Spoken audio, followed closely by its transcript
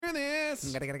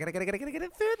this. Gotta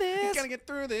get through this. Gotta get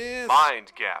through this.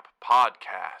 Mind Gap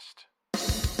Podcast.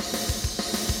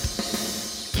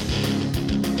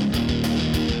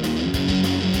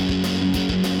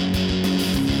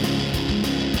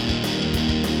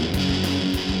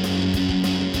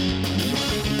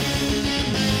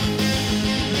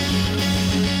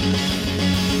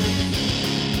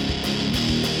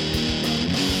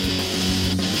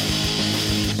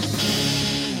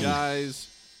 Guys,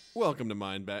 welcome to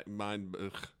Mind. We'll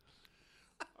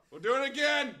do it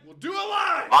again. We'll do it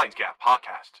live. Mind Gap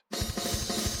Podcast.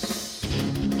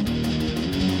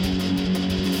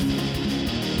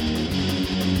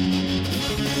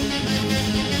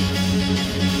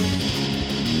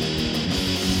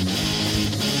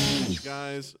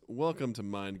 Guys, welcome to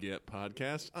Mind Gap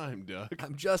Podcast. I'm Doug.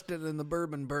 I'm Justin, and the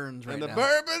bourbon burns right And the now.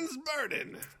 bourbon's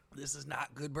burning. This is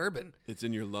not good bourbon. It's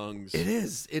in your lungs. It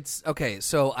is. It's okay.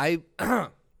 So I,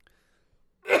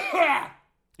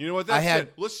 You know what? That's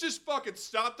it. Let's just fucking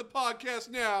stop the podcast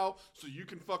now so you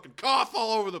can fucking cough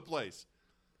all over the place.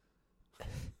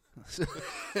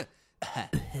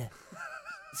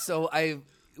 so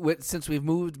since we've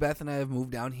moved, Beth and I have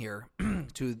moved down here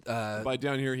to By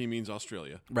down here, he means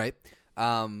Australia. right.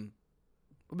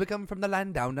 We come from the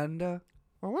land down under.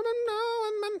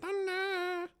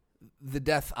 The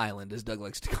Death Island, as Doug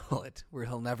likes to call it, where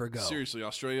he'll never go. Seriously,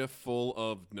 Australia full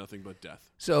of nothing but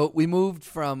death. So we moved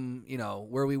from,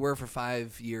 where we were for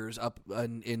 5 years up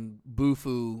in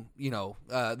Bufu,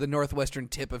 the northwestern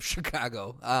tip of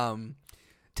Chicago.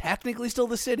 Technically still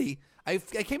the city. I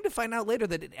came to find out later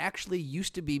that it actually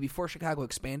used to be, before Chicago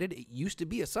expanded, it used to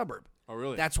be a suburb. Oh,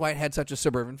 really? That's why it had such a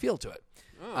suburban feel to it.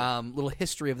 Oh. Little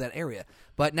history of that area.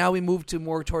 But now we moved to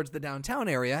more towards the downtown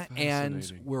area,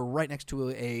 and we're right next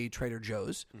to a Trader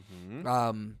Joe's.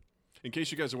 Mm-hmm. In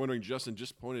case you guys are wondering, Justin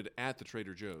just pointed at the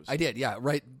Trader Joe's. I did, yeah,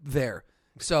 right there.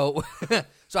 So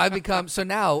I've become, so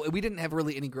now we didn't have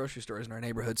really any grocery stores in our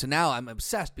neighborhood. So now I'm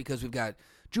obsessed because we've got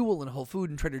Jewel and Whole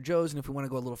Food and Trader Joe's. And if we want to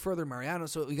go a little further, Mariano.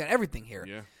 So we got everything here.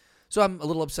 Yeah. So I'm a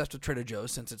little obsessed with Trader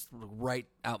Joe's since it's right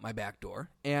out my back door.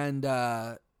 And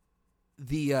I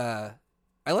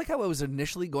like how I was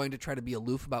initially going to try to be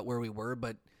aloof about where we were,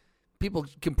 but people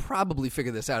can probably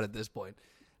figure this out at this point.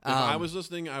 If I was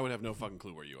listening, I would have no fucking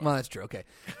clue where you are. Well, that's true. Okay.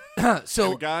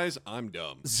 So and guys, I'm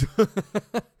dumb.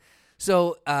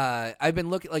 So I've been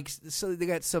looking, so they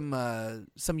got some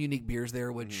unique beers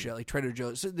there, which like Trader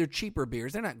Joe's. So they're cheaper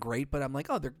beers. They're not great, but I'm like,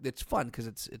 it's fun because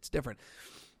it's different.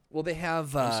 Well, they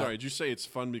have. I'm sorry. Did you say it's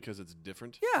fun because it's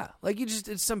different? Yeah,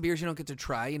 it's some beers you don't get to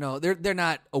try. They're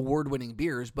not award-winning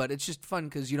beers, but it's just fun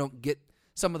because you don't get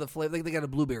some of the flavor. Like they got a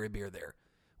blueberry beer there,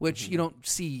 which you don't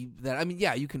see that. I mean,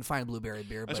 yeah, you can find blueberry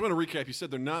beer. I just want to recap. You said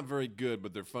they're not very good,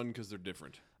 but they're fun because they're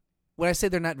different. When I say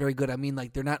they're not very good, I mean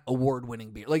like they're not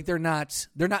award-winning beer. Like they're not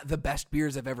the best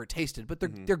beers I've ever tasted, but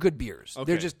they're good beers. Okay.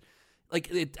 They're just like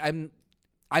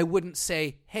I wouldn't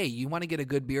say, hey, you want to get a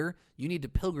good beer? You need to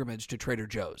pilgrimage to Trader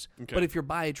Joe's. Okay. But if you're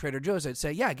by Trader Joe's, I'd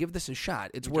say, yeah, give this a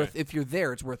shot. It's worth. If you're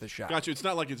there, it's worth a shot. Gotcha. It's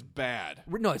not like it's bad.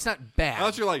 No, it's not bad. I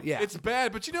thought you're like, yeah. it's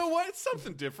bad, but you know what? It's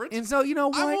something different. And so, you know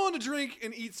what? I want to drink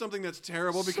and eat something that's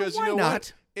terrible because why you know not?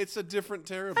 what? It's a different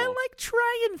terrible. I like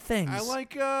trying things. I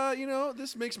like,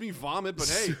 this makes me vomit, but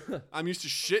hey, I'm used to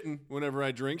shitting whenever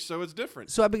I drink, so it's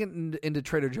different. So I've been getting into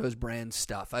Trader Joe's brand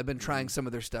stuff. I've been trying some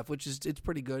of their stuff, which it's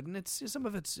pretty good, and some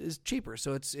of it is cheaper,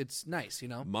 so it's nice,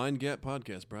 Mind Gap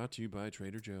Podcast brought to you by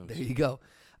Trader Joe's. There you go.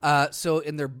 So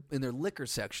in their liquor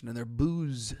section, in their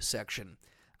booze section,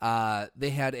 they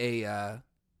had a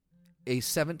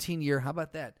 17-year. How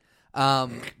about that?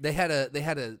 They had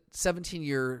a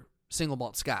 17-year single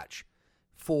malt scotch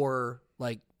for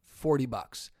like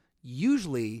 $40.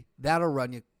 Usually that'll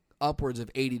run you upwards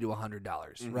of $80 to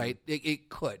 $100, right? It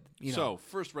could. So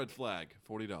first red flag,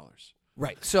 $40.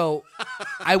 Right. So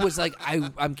I was like,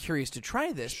 I'm curious to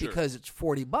try this Sure. because it's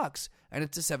 $40 and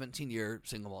it's a 17-year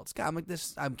single malt scotch. I'm like,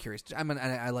 I'm curious.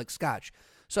 I like scotch.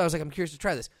 So I was like, I'm curious to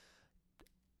try this.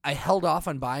 I held off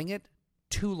on buying it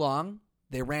too long.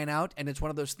 They ran out, and it's one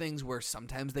of those things where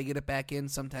sometimes they get it back in,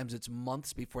 sometimes it's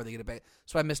months before they get it back.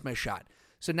 So I missed my shot.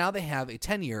 So now they have a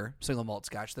 10-year single malt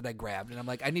scotch that I grabbed, and I'm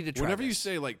like, I need to try Whenever this. you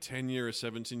say like 10-year or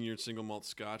 17-year single malt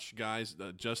scotch, guys,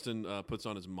 Justin puts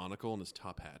on his monocle and his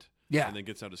top hat. Yeah. And then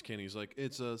gets out his can. He's like,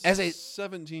 it's a As a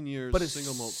 17-year But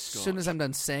single malt scotch. as soon as I'm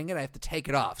done saying it, I have to take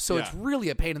it off. So Yeah. it's really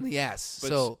a pain in the ass. But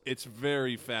So it's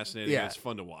very fascinating. Yeah. And it's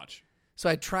fun to watch. So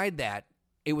I tried that.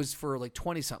 It was for like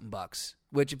 20-something bucks,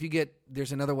 which if you get,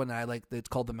 there's another one that I like that's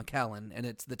called the Macallan, and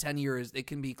it's the 10 years, it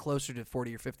can be closer to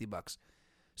 40 or 50 bucks.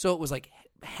 So it was like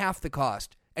half the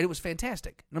cost, and it was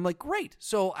fantastic. And I'm like, great.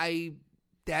 So I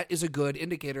that is a good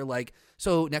indicator. Like,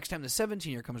 so next time the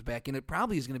 17-year comes back and it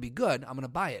probably is going to be good, I'm going to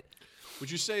buy it. Would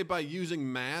you say by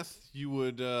using math, you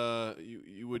would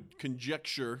you would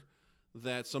conjecture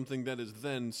that something that is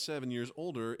then 7 years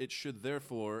older, it should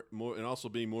therefore more and also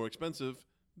being more expensive,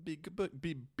 be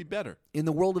better? In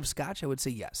the world of Scotch, I would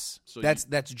say yes. So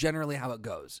that's generally how it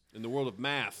goes. In the world of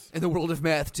math. In the world of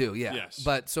math too, yeah. Yes.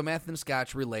 But so math and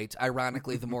Scotch relate.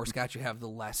 Ironically, the more Scotch you have, the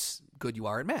less good you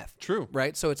are at math. True.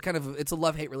 Right? So it's it's a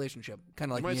love-hate relationship,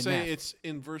 kind of like You me might and say math. it's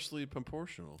inversely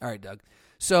proportional. All right, Doug.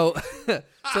 So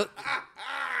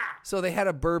so they had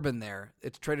a bourbon there.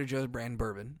 It's Trader Joe's brand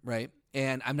bourbon, right?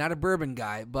 And I'm not a bourbon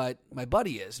guy, but my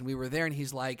buddy is, and we were there, and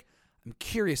he's like, I'm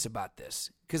curious about this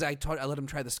because I let him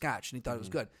try the Scotch, and he thought it was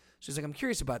good. So he's like, I'm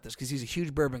curious about this because he's a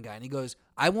huge bourbon guy, and he goes,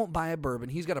 I won't buy a bourbon.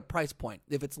 He's got a price point.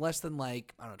 If it's less than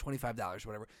like, I don't know, $25 or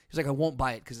whatever, he's like, I won't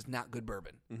buy it because it's not good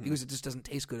bourbon. He goes, it just doesn't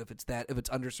taste good if it's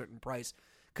under a certain price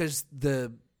because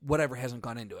the whatever hasn't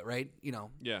gone into it, right? You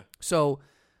know. Yeah. So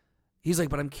he's like,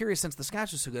 but I'm curious since the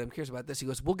Scotch is so good. I'm curious about this. He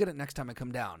goes, we'll get it next time I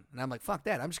come down. And I'm like, fuck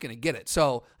that. I'm just going to get it.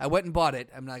 So I went and bought it.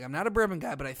 I'm like, I'm not a bourbon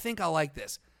guy, but I think I'll like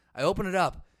this. I open it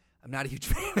up. I'm not a huge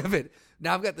fan of it.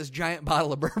 Now I've got this giant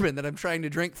bottle of bourbon that I'm trying to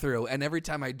drink through. And every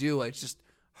time I do, it's just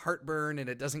heartburn and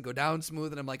it doesn't go down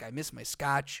smooth. And I'm like, I miss my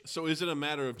Scotch. So is it a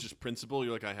matter of just principle?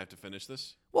 You're like, I have to finish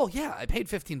this? Well, yeah, I paid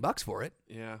 $15 for it.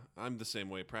 Yeah, I'm the same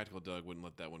way. Practical Doug wouldn't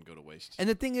let that one go to waste. And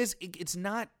the thing is, it's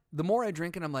not, the more I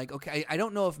drink it, I'm like, okay, I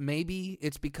don't know if maybe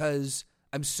it's because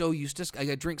I'm so used to,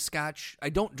 I drink Scotch. I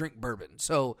don't drink bourbon.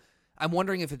 So I'm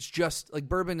wondering if it's just, like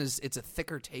bourbon it's a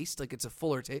thicker taste, like it's a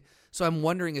fuller taste. So I'm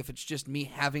wondering if it's just me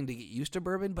having to get used to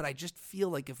bourbon. But I just feel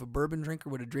like if a bourbon drinker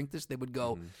were to drink this, they would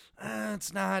go,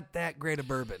 it's not that great a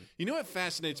bourbon. You know what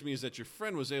fascinates me is that your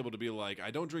friend was able to be like,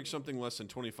 I don't drink something less than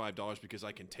 $25 because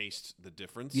I can taste the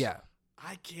difference. Yeah.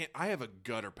 I can't. I have a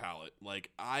gutter palate.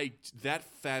 Like that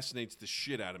fascinates the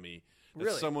shit out of me. That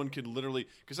Really? someone could literally,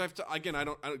 because I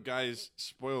don't. Guys,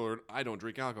 spoiler alert, I don't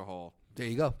drink alcohol. There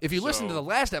you go. If you listen to the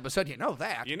last episode, you know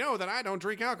that. You know that I don't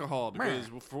drink alcohol because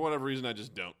for whatever reason I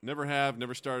just don't. Never have,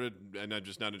 never started, and I'm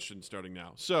just not interested in starting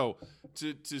now. So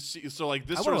to see, so like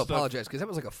this I sort want of to stuff. apologize because that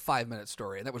was like a 5-minute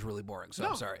story and that was really boring. So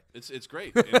I'm sorry. It's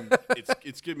great. And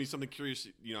it's given me something curious.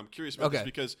 You know, I'm curious about this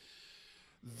because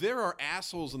there are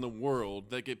assholes in the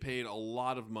world that get paid a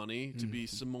lot of money to be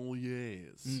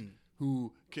sommeliers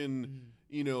who can,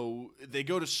 you know, they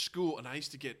go to school. And I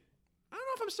used to get, I don't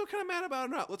know if I'm still kind of mad about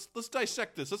it or not. Let's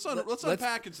dissect this. Let's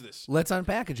unpackage this. Let's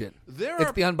unpackage it.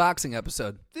 It's the unboxing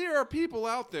episode. There are people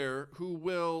out there who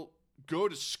will go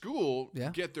to school,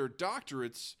 get their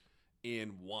doctorates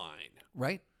in wine.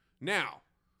 Right. Now,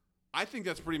 I think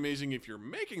that's pretty amazing if you're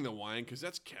making the wine because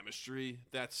that's chemistry,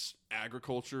 that's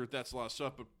agriculture, that's a lot of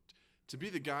stuff. But to be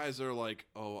the guys that are like,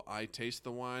 oh, I taste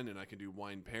the wine and I can do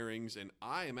wine pairings and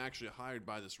I am actually hired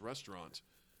by this restaurant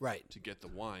to get the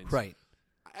wines. Right.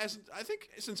 As I think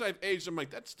since I've aged, I'm like,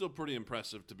 that's still pretty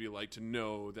impressive to be like, to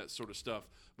know that sort of stuff.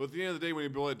 But at the end of the day, when you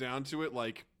boil it down to it,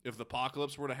 like if the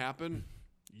apocalypse were to happen,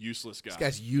 useless guy. This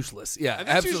guy's useless. Yeah, and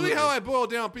that's absolutely. usually how I boil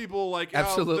down people, like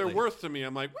how they're worth to me.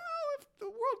 I'm like, well, if the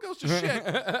world goes to shit,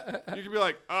 you can be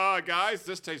like, guys,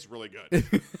 this tastes really good.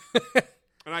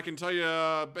 And I can tell you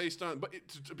based on, but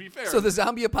to be fair. So the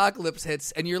zombie apocalypse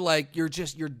hits and you're like, you're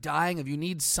dying of, you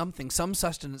need something, some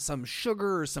sustenance, some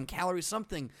sugar or some calories,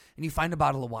 something. And you find a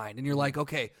bottle of wine and you're like,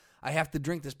 okay, I have to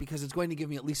drink this because it's going to give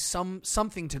me at least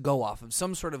something to go off of,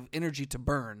 some sort of energy to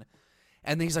burn.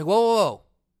 And then he's like, whoa.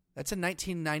 That's a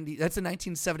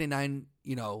 1979,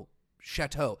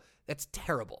 Chateau. That's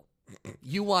terrible.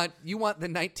 You want the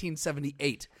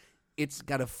 1978. It's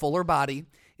got a fuller body.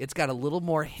 It's got a little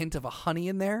more hint of a honey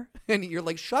in there. And you're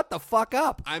like, shut the fuck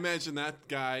up. I imagine that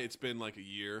guy, it's been like a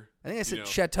year. I think I said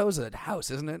Chateau's a house,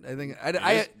 isn't it? I think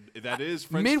that is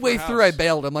French midway for through house. I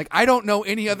bailed. I'm like, I don't know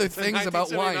any other things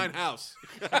about wine. 1979 house.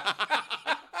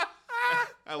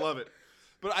 I love it.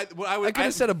 But I could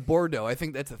have said a Bordeaux. I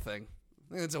think that's a thing.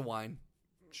 I think it's a wine.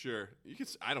 Sure. You could.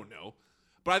 I don't know.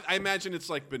 But I imagine it's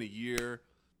like been a year.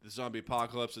 The zombie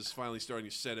apocalypse is finally starting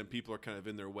to set in. People are kind of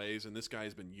in their ways. And this guy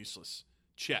has been useless.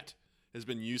 Chet has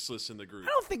been useless in the group. I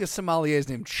don't think a sommelier is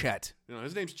named Chet. No,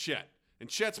 his name's Chet. And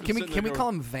Chet's been Can we call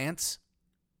him Vance?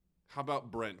 How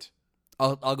about Brent?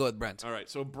 I'll go with Brent. All right.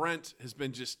 So Brent has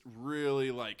been just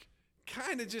really like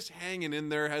kind of just hanging in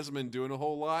there. Hasn't been doing a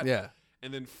whole lot. Yeah.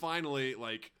 And then finally,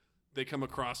 like, they come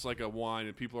across like a wine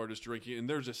and people are just drinking and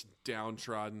they're just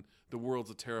downtrodden. The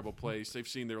world's a terrible place. They've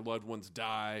seen their loved ones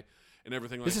die and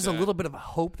everything like that. This is a little bit of a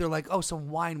hope. They're like, oh, some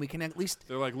wine. We can at least.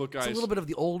 They're like, look, guys. It's a little bit of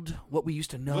the old, what we used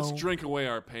to know. Let's drink away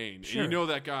our pain. Sure. And you know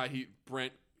that guy,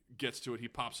 Brent gets to it. He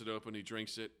pops it open. He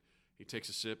drinks it. He takes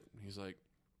a sip. And he's like,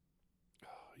 oh,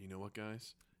 you know what,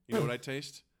 guys? You know what I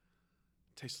taste?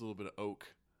 I taste a little bit of oak.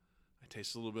 I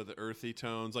taste a little bit of the earthy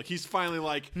tones. Like he's finally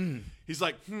like, he's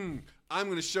like, I'm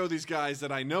going to show these guys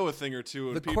that I know a thing or two.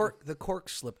 And the cork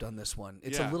slipped on this one.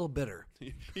 It's a little bitter.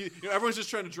 Everyone's just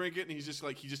trying to drink it, and he's just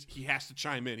like, he has to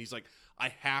chime in. He's like,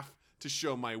 I have to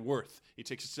show my worth. He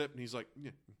takes a sip, and he's like,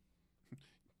 yeah.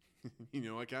 You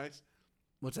know what, guys?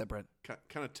 What's that, Brent?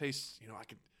 Kind of tastes,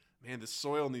 the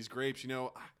soil and these grapes,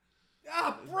 Brent!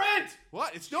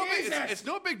 What? It's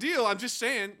no big deal. I'm just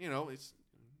saying,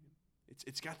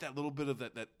 it's got that little bit of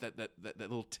that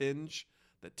little tinge,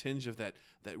 of that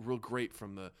real grape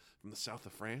from the south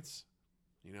of France.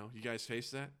 You guys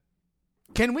taste that?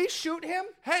 Can we shoot him?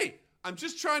 Hey, I'm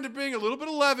just trying to bring a little bit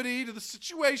of levity to the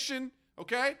situation,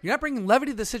 okay? You're not bringing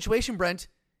levity to the situation, Brent.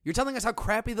 You're telling us how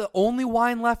crappy the only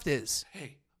wine left is.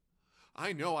 Hey,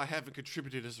 I know I haven't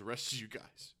contributed as the rest of you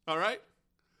guys, all right?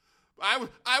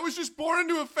 I was just born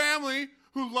into a family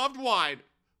who loved wine,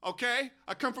 okay?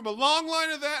 I come from a long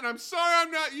line of that, and I'm sorry I'm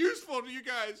not useful to you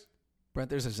guys. Brent,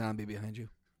 there's a zombie behind you.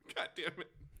 God damn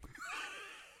it.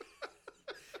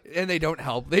 And they don't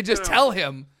help. They just tell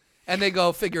him, and they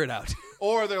go, figure it out.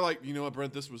 Or they're like, you know what,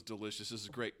 Brent, this was delicious. This is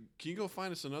great. Can you go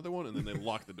find us another one? And then they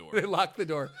lock the door. They lock the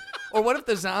door. Or what if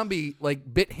the zombie,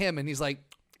 bit him, and he's like,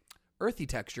 earthy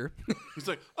texture. He's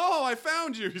like, oh, I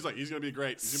found you. He's like, he's going to be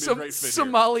great. He's going to be a great fit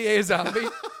Sommelier zombie.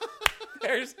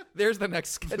 There's the next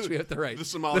sketch we have to write. The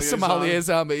sommelier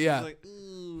zombie, yeah. He's like,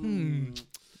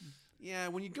 yeah,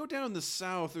 when you go down in the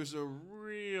south, there's a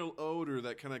real odor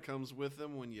that kind of comes with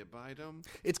them when you bite them.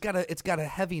 It's got a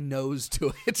heavy nose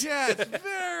to it. Yeah, it's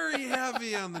very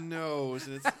heavy on the nose.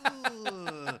 And it's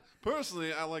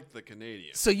personally, I like the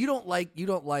Canadian. So you don't like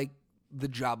the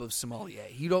job of sommelier.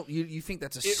 You think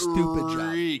that's a stupid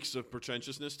job. It reeks of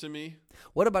pretentiousness to me.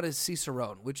 What about a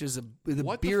cicerone, which is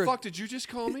what beer? The fuck did you just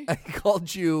call me? I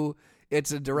called you.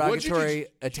 It's a derogatory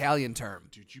Italian term.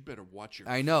 Dude, you better watch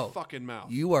your fucking mouth.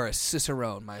 You are a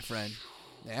cicerone, my friend.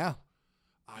 Yeah.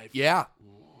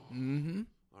 Mm-hmm.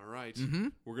 All right. Mm-hmm.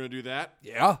 We're going to do that?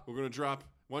 Yeah. We're going to drop.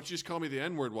 Why don't you just call me the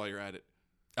N-word while you're at it?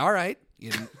 All right.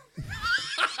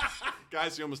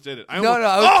 Guys, you almost did it. I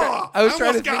was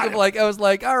trying to think of I was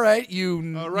like, all right, you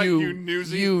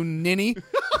newsy. You ninny.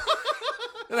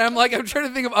 And I'm trying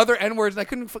to think of other N-words, and I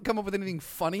couldn't come up with anything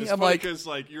funny. It's I'm funny because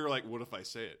you're like, what if I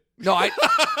say it? No,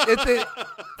 the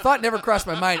thought never crossed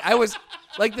my mind. I was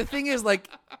the thing is the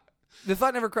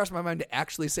thought never crossed my mind to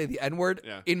actually say the N-word.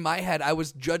 Yeah. In my head, I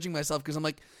was judging myself because I'm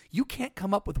like, you can't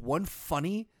come up with one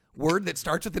funny word that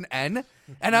starts with an N,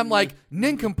 and I'm like,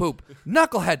 nincompoop,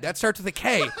 knucklehead, that starts with a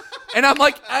K, and I'm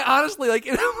like, I honestly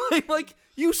I'm like,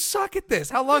 you suck at this.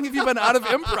 How long have you been out of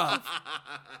improv?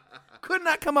 Could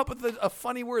not come up with a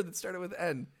funny word that started with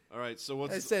N. All right, so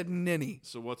I said ninny.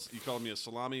 So you calling me a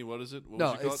salami? What is it?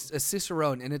 It's a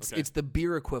cicerone, and it's the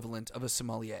beer equivalent of a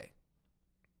sommelier.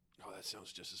 Oh, that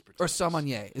sounds just as pretentious. Or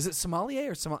sommelier. Is it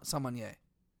sommelier or sommelier?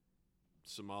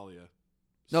 Somalia.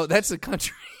 No, that's a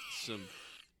country. Sim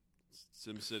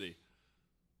City.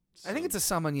 I think it's a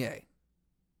sommelier.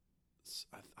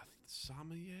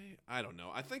 Sommelier? I don't know.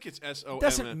 I think it's S-O-M. It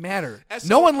doesn't matter.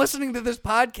 No one listening to this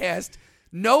podcast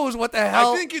knows what the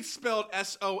hell. I think it's spelled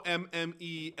Sommelier.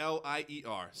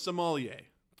 Sommelier.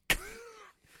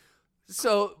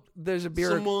 So there's a beer.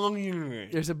 Sommelier.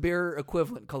 There's a beer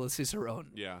equivalent called a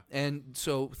cicerone. Yeah. And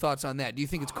so thoughts on that? Do you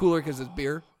think it's cooler because it's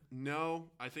beer?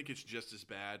 No, I think it's just as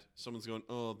bad. Someone's going,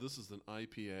 oh, this is an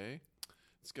IPA.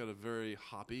 It's got a very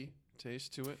hoppy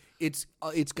taste to it. It's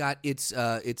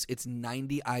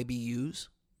 90 IBUs.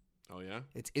 Oh yeah.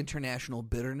 It's international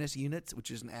bitterness units, which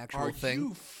is an actual thing. Are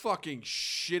you fucking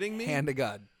shitting me? Hand to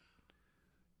God.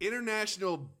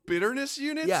 International bitterness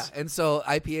units? Yeah, and so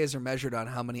IPAs are measured on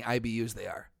how many IBUs they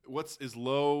are. Is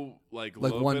low like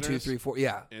low 1, bitterness? 2, 3, 4,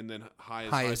 yeah. And then high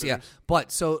is highest, yeah.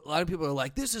 But so a lot of people are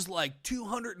like, this is like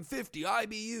 250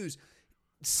 IBUs.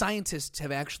 Scientists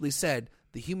have actually said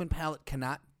the human palate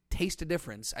cannot taste a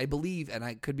difference. I believe, and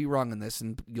I could be wrong on this,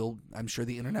 and I'm sure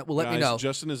the internet will let me know.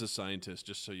 Justin is a scientist,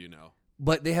 just so you know.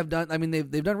 But they have done. I mean,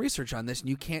 they've done research on this, and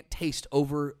you can't taste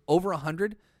over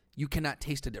 100. You cannot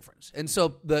taste a difference. And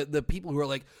so the people who are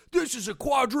like, this is a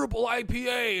quadruple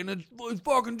IPA and it's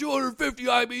fucking 250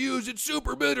 IBUs. It's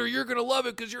super bitter. You're gonna love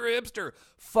it because you're a hipster.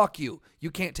 Fuck you. You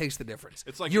can't taste the difference.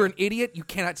 It's like you're an idiot. You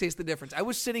cannot taste the difference. I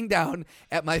was sitting down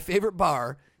at my favorite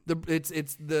bar.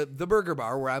 It's the Burger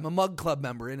Bar where I'm a Mug Club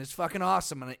member, and it's fucking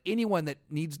awesome. And anyone that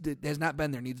has not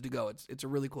been there needs to go. It's a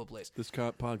really cool place. This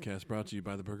podcast brought to you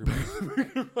by the Burger Bar.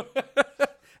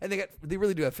 And they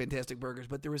really do have fantastic burgers.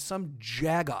 But there was some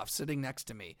jagoff sitting next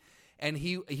to me, and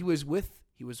he was with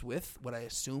what I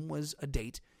assume was a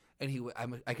date,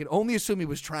 and I can only assume he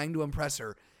was trying to impress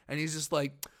her, and he's just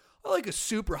like, I like a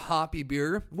super hoppy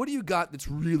beer. What do you got that's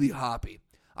really hoppy?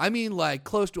 I mean, like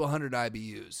close to 100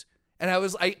 IBUs. And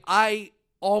I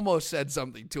almost said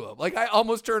something to him. Like I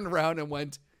almost turned around and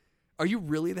went, are you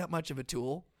really that much of a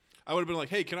tool? I would have been like,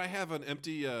 hey, can I have an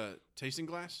empty tasting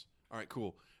glass? All right,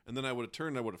 cool. And then I would have turned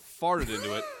and I would have farted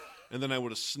into it. And then I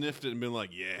would have sniffed it and been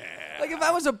like, yeah. Like if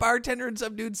I was a bartender and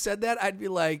some dude said that, I'd be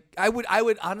like, I would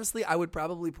honestly, I would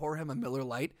probably pour him a Miller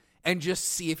Lite and just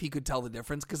see if he could tell the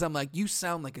difference. Because I'm like, you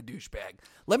sound like a douchebag.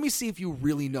 Let me see if you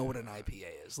really know what an IPA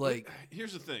is. Like,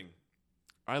 here's the thing.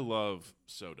 I love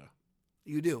soda.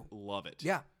 You do. Love it.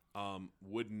 Yeah.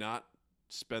 Would not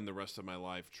spend the rest of my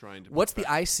life trying to. What's the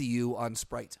ICU on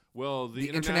Sprite? Well, the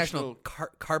International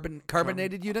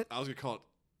Carbonated Unit? I was going to call it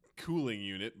cooling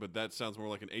unit, but that sounds more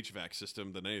like an HVAC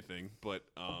system than anything. But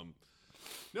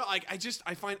no,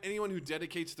 I find anyone who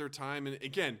dedicates their time, and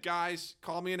again, guys,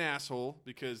 call me an asshole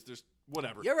because there's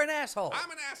whatever. You're an asshole. I'm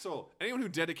an asshole. Anyone who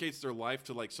dedicates their life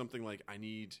to like something like I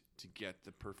need to get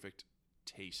the perfect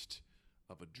taste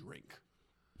of a drink.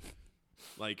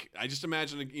 Like, I just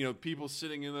imagine, people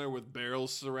sitting in there with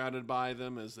barrels surrounded by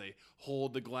them as they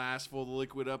hold the glass full of the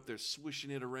liquid up. They're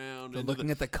swishing it around. They're looking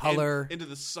at the color. Into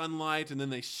the sunlight, and then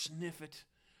they sniff it,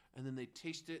 and then they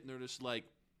taste it, and they're just like,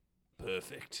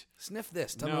 perfect. Sniff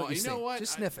this. Tell me what you see. Know what?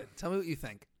 Just sniff it. Tell me what you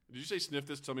think. Did you say sniff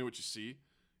this? Tell me what you see?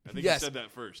 I think yes. you said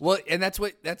that first. Well, and that's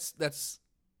It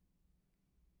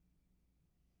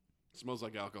smells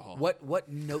like alcohol. What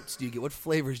notes do you get? What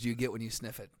flavors do you get when you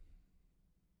sniff it?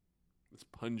 It's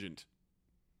pungent.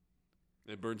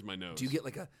 It burns my nose. Do you get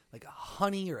like a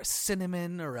honey or a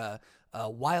cinnamon or a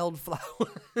wildflower?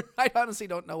 I honestly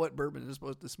don't know what bourbon is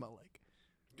supposed to smell like.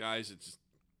 Guys, it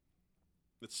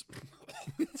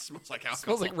smells like alcohol. It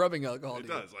smells like rubbing alcohol. It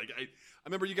does. Like I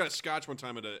remember you got a scotch one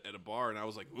time at a bar, and I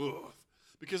was like, ugh.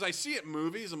 Because I see it in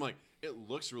movies, I'm like, it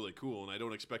looks really cool, and I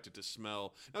don't expect it to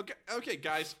smell. Okay,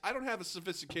 guys, I don't have a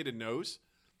sophisticated nose.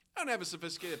 I don't have a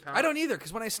sophisticated palate. I don't either,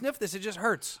 because when I sniff this, it just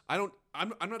hurts. I'm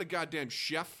not a goddamn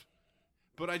chef,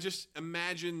 but I just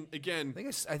imagine, again.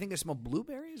 I think I smell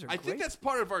blueberries or I think that's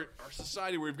part of our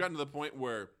society where we've gotten to the point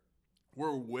where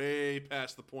we're way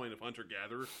past the point of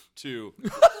hunter-gatherer to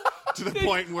the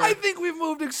point where. I think we've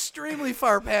moved extremely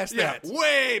far past that. Yeah,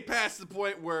 way past the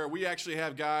point where we actually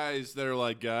have guys that are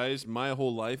like, guys, my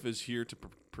whole life is here to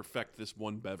perfect this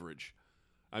one beverage.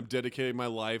 I'm dedicating my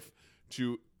life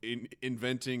to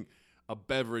inventing a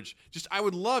beverage. I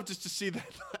would love just to see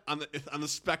that on the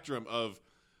spectrum of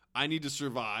I need to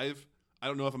survive. I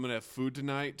don't know if I'm going to have food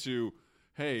tonight. To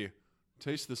hey,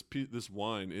 taste this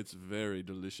wine. It's very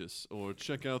delicious. Or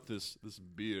check out this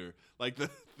beer. Like the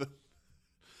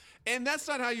and that's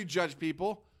not how you judge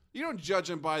people. You don't judge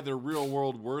them by their real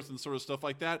world worth and sort of stuff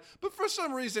like that. But for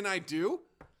some reason, I do.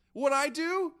 What I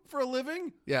do for a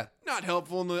living, not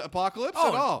helpful in the apocalypse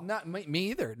at all. Not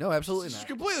me either. No, absolutely it's not.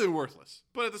 Completely worthless.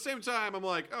 But at the same time, I'm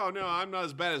like, oh no, I'm not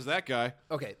as bad as that guy.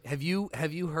 Okay, have you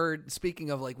heard? Speaking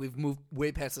of like, we've moved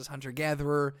way past this hunter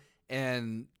gatherer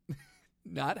and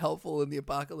not helpful in the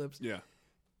apocalypse. Yeah.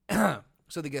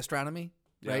 So the gastronomy,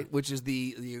 right, which is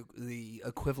the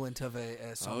equivalent of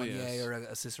a sommelier or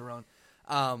a cicerone.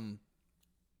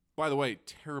 By the way,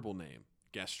 terrible name.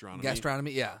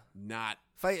 Gastronomy, yeah. Not.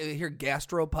 If I hear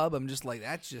gastropub, I'm just like,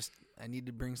 that's just. I need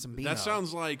to bring some beans. That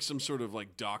sounds like some sort of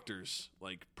like doctor's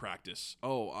like practice.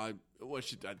 It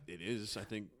is. I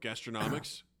think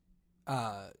gastronomics.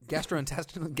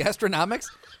 Gastronomics.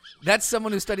 That's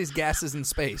someone who studies gases in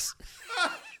space.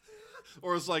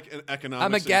 Or it's like an economics.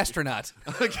 I'm a gastronaut.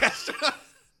 I'm a gastronaut.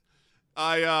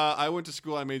 I went to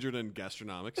school. I majored in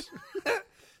gastronomics.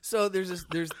 So there's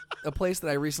a place that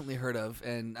I recently heard of,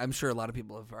 and I'm sure a lot of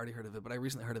people have already heard of it, but I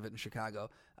recently heard of it in Chicago.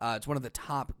 It's one of the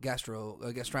top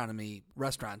gastronomy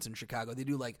restaurants in Chicago. They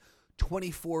do like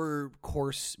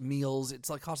 24-course meals. It's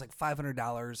like costs like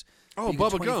 $500. Oh,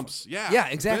 Bubba Gump's. Yeah. Yeah,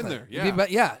 exactly. Been there.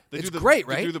 Yeah. It's great,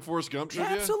 right? They do the Forrest Gump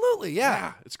trivia? Yeah, absolutely,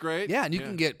 yeah. It's great. Yeah, and you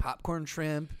can get popcorn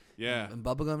shrimp. Yeah, and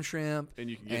bubblegum shrimp, and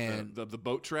you can get the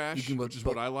boat trash, which is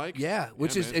what I like. Yeah,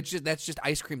 that's just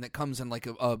ice cream that comes in like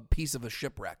a piece of a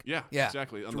shipwreck. Yeah,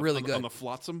 exactly. It's really good on the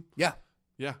flotsam. Yeah,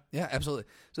 absolutely.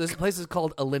 So this place is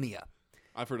called Alinea.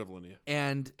 I've heard of Alinea.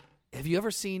 And have you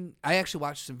ever seen? I actually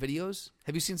watched some videos.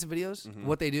 Have you seen some videos? Mm-hmm. Of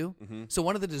what they do? Mm-hmm. So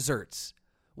one of the desserts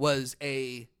was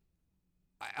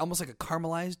almost like a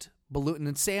caramelized balloon.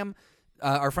 And Sam,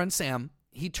 our friend Sam.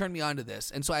 He turned me on to this,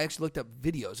 and so I actually looked up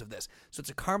videos of this. So it's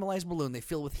a caramelized balloon. They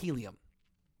fill with helium.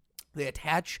 They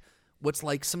attach what's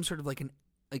like some sort of like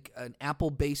an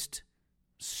apple-based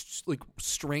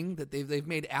string that they've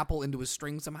made apple into a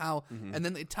string somehow, and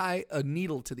then they tie a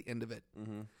needle to the end of it.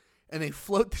 and they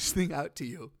float this thing out to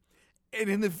you. And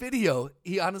in the video,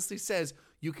 he honestly says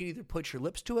you can either put your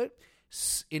lips to it,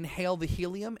 inhale the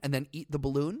helium, and then eat the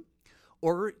balloon,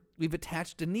 or we've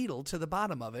attached a needle to the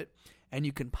bottom of it, and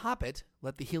you can pop it,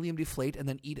 let the helium deflate, and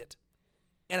then eat it.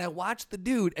 And I watched the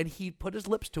dude, and he put his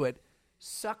lips to it,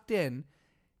 sucked in,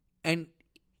 and,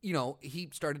 you know, he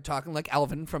started talking like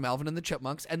Alvin from Alvin and the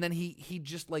Chipmunks, and then he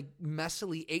just, like,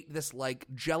 messily ate this, like,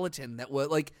 gelatin that was,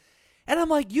 like... And I'm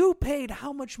like, you paid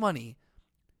how much money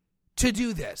to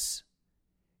do this?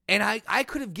 And I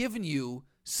could have given you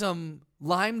some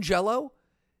lime jello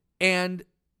and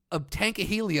a tank of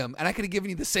helium, and I could have given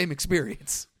you the same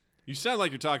experience. You sound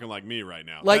like you're talking like me right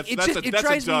now. Like it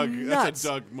drives me nuts. That's a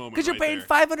Doug moment because you're right paying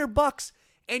there. $500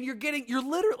 and you're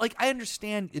literally like, I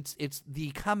understand it's the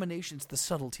combination, it's the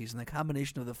subtleties and the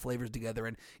combination of the flavors together,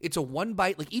 and it's a one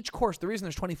bite. Like each course, the reason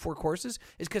there's 24 courses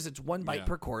is because it's one bite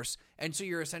per course, and so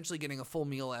you're essentially getting a full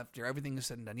meal after everything is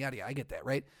said and done. Yada yada. I get that,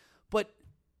 right? But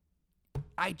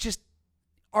I just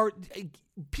are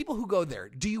people who go there.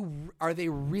 Are they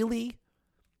really?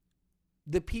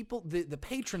 The people, the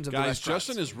patrons of the restaurants.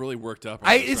 Justin is really worked up.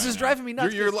 It's just driving me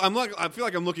nuts. I feel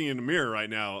like I'm looking in the mirror right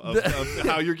now of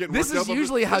how you're getting worked up. This is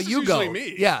usually how you go.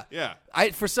 Me. Yeah. Yeah.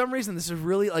 For some reason, this is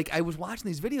really like I was watching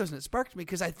these videos and it sparked me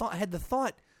because I had the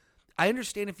thought. I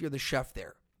understand if you're the chef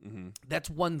there. Mm-hmm. That's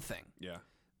one thing. Yeah.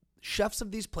 Chefs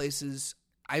of these places,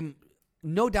 I'm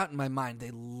no doubt in my mind,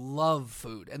 they love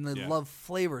food and they love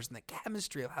flavors and the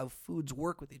chemistry of how foods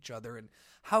work with each other and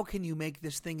how can you make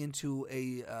this thing into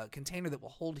a container that will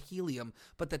hold helium,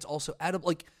 but that's also edible.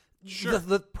 Like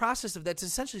the process of that's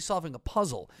essentially solving a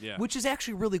puzzle, which is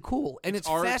actually really cool. And it's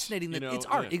art, fascinating that it's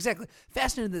art. Exactly.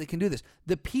 Fascinating that they can do this.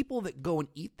 The people that go and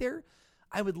eat there,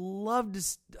 I would love to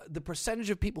the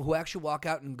percentage of people who actually walk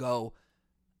out and go,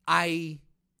 I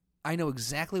know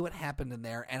exactly what happened in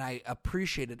there, and I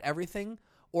appreciated everything.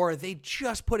 Or are they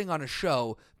just putting on a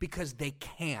show because they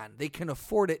can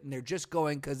afford it, and they're just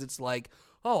going because it's like,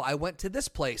 oh, I went to this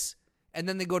place, and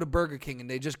then they go to Burger King and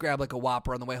they just grab like a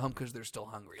Whopper on the way home because they're still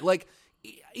hungry. Like,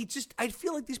 I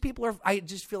feel like these people I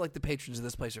just feel like the patrons of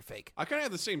this place are fake. I kind of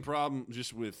have the same problem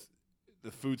just with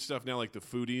the food stuff now, like the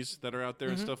foodies that are out there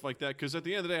and stuff like that. Because at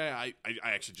the end of the day, I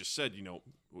actually just said,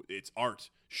 it's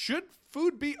art. Should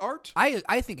food be art?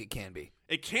 I think it can be.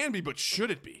 It can be, but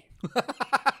should it be?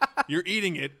 You're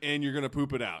eating it and you're going to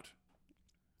poop it out.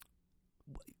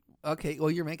 Okay, well,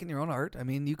 you're making your own art. I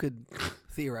mean, you could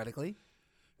theoretically.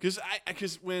 Because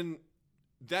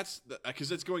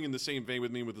that's going in the same vein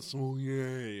with me with the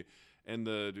sommelier and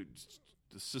the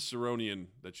Ciceronian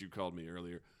that you called me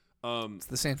earlier. It's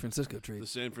the San Francisco treat. The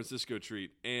San Francisco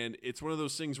treat. And it's one of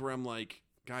those things where I'm like,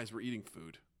 guys, we're eating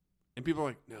food. And people are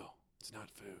like, no, it's not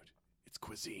food. It's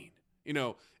cuisine.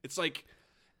 It's like,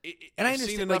 and I've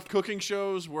seen enough cooking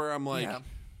shows where I'm like,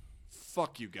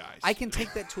 fuck you guys. I can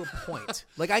take that to a point.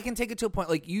 I can take it to a point.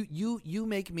 Like, you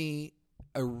make me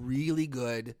a really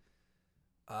good,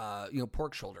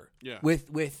 pork shoulder. Yeah.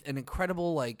 With an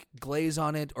incredible, like, glaze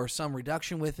on it or some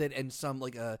reduction with it and some,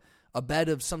 like, a bed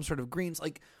of some sort of greens.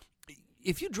 Like,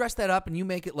 if you dress that up and you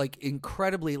make it, like,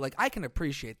 incredibly, like, I can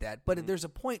appreciate that. But there's a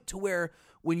point to where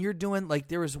when you're doing, like,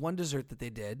 there was one dessert that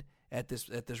they did at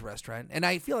this restaurant, and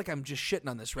I feel like I'm just shitting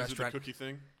on this restaurant. Is it the cookie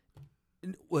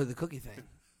thing? Well, the cookie thing.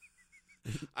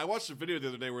 I watched a video the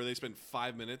other day where they spent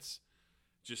 5 minutes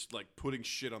just, like, putting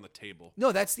shit on the table.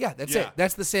 No, that's it.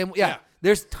 That's the same. Yeah.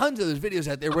 There's tons of those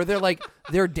videos out there where they're, like,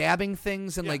 they're dabbing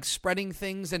things and, like, spreading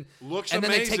things. And looks and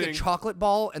then amazing. They take a chocolate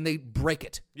ball and they break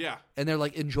it. Yeah. And they're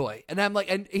like, enjoy. And I'm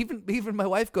like, and even my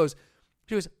wife goes,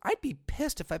 she goes, I'd be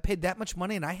pissed if I paid that much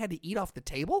money and I had to eat off the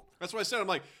table. That's what I said. I'm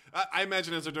like, I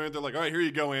imagine as they're doing it, they're like, all right, here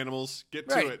you go, animals. Get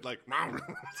to it. Like,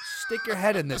 stick your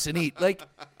head in this and eat. Like,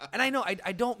 and I know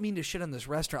I don't mean to shit on this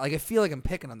restaurant. Like, I feel like I'm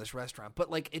picking on this restaurant,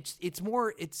 but like,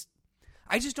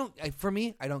 I just don't. For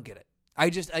me, I don't get it. I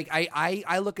just like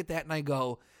I look at that and I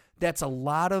go, it's a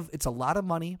lot of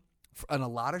money and a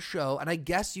lot of show. And I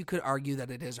guess you could argue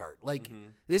that it is art. Like,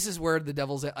 this is where the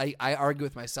devil's. I argue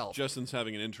with myself. Justin's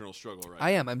having an internal struggle right now.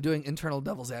 I am. I'm doing internal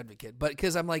devil's advocate, but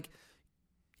because I'm like,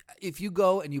 if you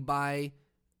go and you buy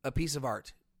a piece of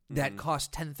art that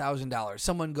costs $10,000,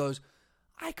 someone goes,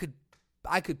 I could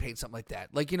paint something like that.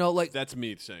 Like, like that's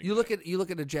me saying. You look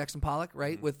at a Jackson Pollock,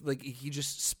 right? With like he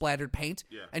just splattered paint.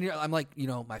 Yeah. And I'm like,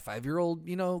 my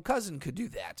 5-year-old, cousin could do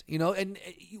that. And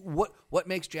what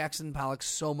makes Jackson Pollock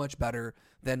so much better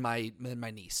than my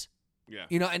niece? Yeah.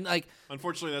 And like,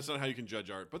 unfortunately, that's not how you can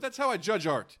judge art, but that's how I judge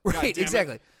art. Right,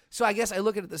 exactly. So I guess I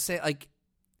look at it the same. Like,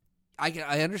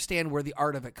 I understand where the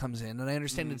art of it comes in, and I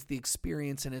understand it's the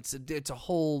experience, and it's a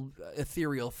whole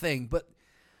ethereal thing. But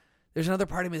there's another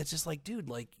part of me that's just like, dude,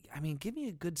 like, I mean, give me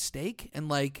a good steak and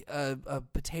like a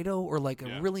potato or like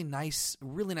a really nice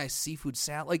seafood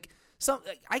salad. Like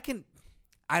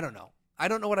I don't know. I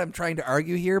don't know what I'm trying to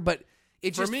argue here, but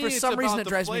it just, for some reason, it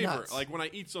drives me nuts. Like when I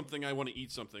eat something, I want to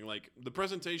eat something. Like the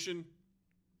presentation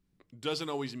doesn't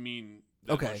always mean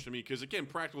that much to me. Because again,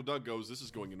 Practical Doug goes, this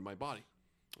is going into my body.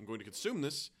 I'm going to consume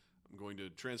this. I'm going to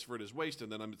transfer it as waste,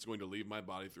 and then it's going to leave my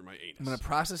body through my anus. I'm going to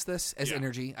process this as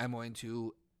energy. I'm going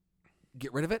to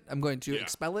get rid of it. I'm going to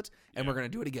expel it, and we're going to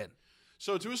do it again.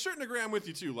 So to a certain degree, I'm with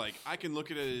you too. Like I can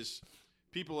look at it as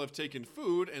people have taken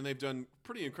food and they've done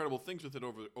pretty incredible things with it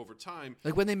over time.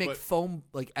 Like when they make foam,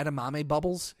 like edamame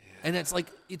bubbles, and it's like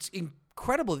it's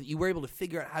incredible that you were able to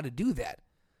figure out how to do that.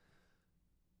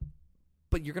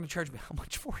 But you're going to charge me how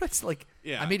much for it? It's like,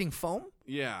 I'm eating foam?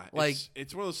 Yeah. Like,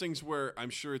 it's one of those things where I'm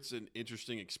sure it's an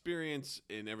interesting experience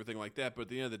and everything like that, but at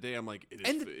the end of the day, I'm like,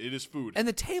 it is food. And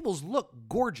the tables look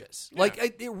gorgeous. Yeah. Like,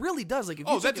 it really does. Like, if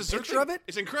you take a picture of it.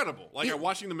 It's incredible. Like, I'm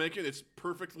watching them make it. It's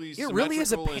perfectly symmetrical. It really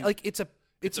is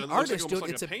it's an artist doing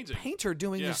it's a painter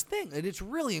doing his thing, and it's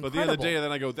really incredible. But at the end of the day,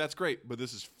 then I go, that's great, but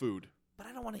this is food. But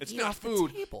I don't want to eat off not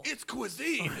food. The table. It's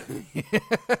cuisine.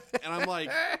 And I'm like,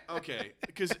 okay.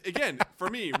 Because, again, for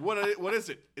me, what is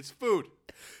it? It's food.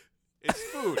 It's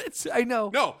food. I know.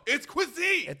 No, it's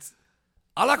cuisine. It's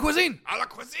a la cuisine. A la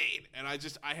cuisine. And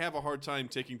I have a hard time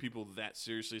taking people that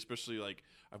seriously, especially, like,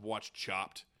 I've watched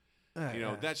Chopped.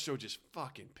 That show just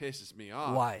fucking pisses me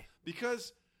off. Why?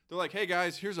 Because they're like, hey,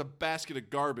 guys, here's a basket of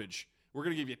garbage. We're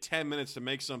going to give you 10 minutes to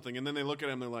make something. And then they look at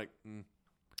it and they're like,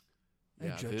 I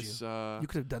judge you. You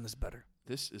could have done this better.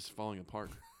 This is falling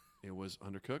apart. It was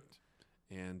undercooked,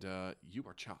 and you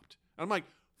are chopped. And I'm like,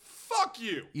 fuck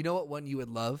you. You know what one you would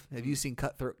love? Have you seen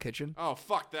Cutthroat Kitchen? Oh,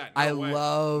 fuck that. No way.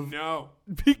 Love... No.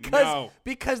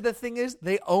 Because the thing is,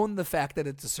 they own the fact that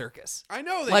it's a circus. I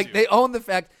know they do. They own the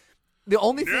fact... The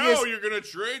only thing is... No, you're going to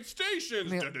trade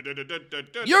stations.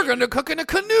 You're going to cook in a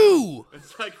canoe.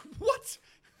 It's like, what?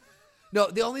 No,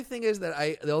 the only thing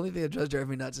that does drive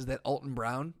me nuts is that Alton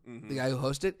Brown, the guy who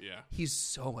hosted, he's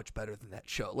so much better than that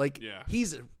show. Like,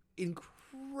 he's an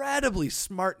incredibly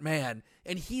smart man,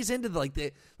 and he's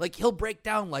into he'll break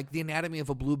down like the anatomy of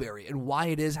a blueberry and why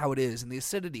it is how it is and the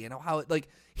acidity and how it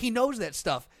he knows that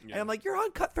stuff. Yeah. And I'm like, you're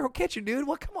on Cutthroat Kitchen, dude.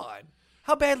 Well, come on.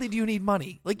 How badly do you need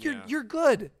money? Like, you're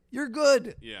good. You're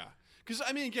good. Yeah. Because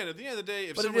I mean, again, at the end of the day,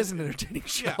 it is an entertaining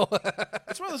show.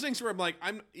 It's one of those things where I'm like,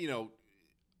 I'm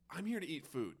here to eat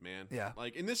food, man. Yeah.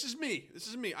 Like, and this is me.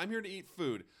 I'm here to eat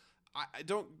food. I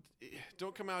don't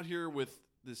come out here with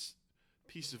this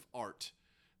piece of art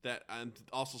that I'm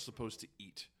also supposed to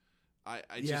eat. I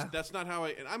just that's not how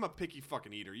and I'm a picky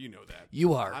fucking eater. You know that.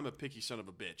 You are. I'm a picky son of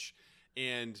a bitch.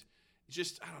 And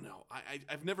just, I don't know.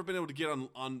 I've never been able to get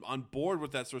on board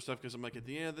with that sort of stuff because I'm like, at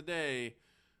the end of the day,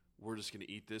 we're just going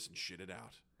to eat this and shit it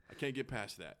out. I can't get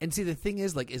past that. And see, the thing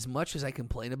is, like, as much as I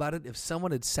complain about it, if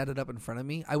someone had set it up in front of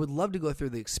me, I would love to go through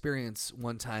the experience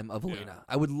one time of Elena. Yeah.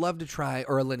 I would love to try,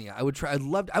 or Alinea. I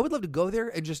would love to go there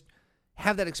and just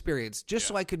have that experience, just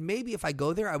so I could maybe, if I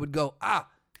go there, I would go, I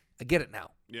get it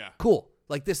now. Yeah. Cool.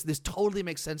 Like, this totally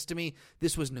makes sense to me.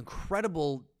 This was an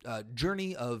incredible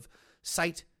journey of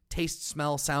sight, taste,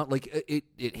 smell, sound. Like,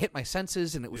 it hit my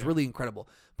senses, and it was really incredible.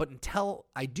 But until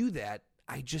I do that,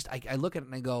 I look at it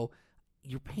and I go,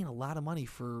 you're paying a lot of money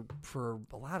for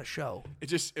a lot of show.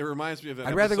 It reminds me of that.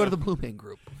 I'd rather go to the Blue Man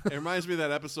Group. It reminds me of that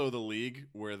episode of The League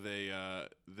where they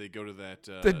go to that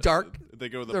the dark. They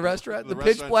go to the restaurant, the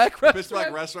pitch black restaurant, pitch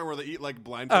black restaurant where they eat like a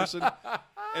blind person.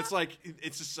 It's like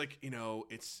it's just like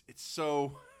it's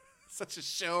so. Such a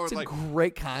show. It's like, a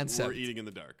great concept. We're eating in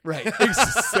the dark. Right.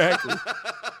 Exactly.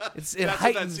 It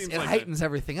heightens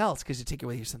everything else because you take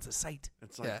away your sense of sight.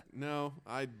 It's like, no,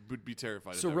 I would be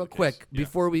terrified. So real quick,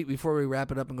 before we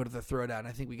wrap it up and go to the throwdown,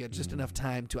 I think we got just enough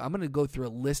time to. I'm going to go through a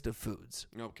list of foods.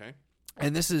 Okay.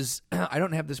 And this is I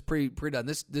don't have this pre-done.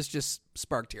 This just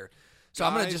sparked here. So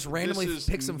I'm going to just randomly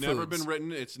pick some foods. It's never been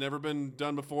written. It's never been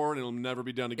done before, and it'll never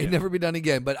be done again. It'll never be done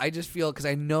again. But I just feel, because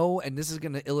I know, and this is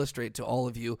going to illustrate to all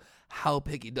of you how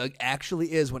picky Doug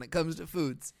actually is when it comes to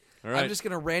foods. All right. I'm just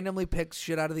going to randomly pick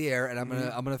shit out of the air, and I'm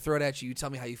gonna throw it at you. You tell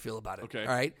me how you feel about it. Okay. All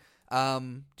right.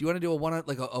 Do you want to do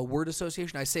a word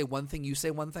association? I say one thing, you say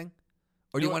one thing,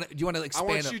 or do you want to expand?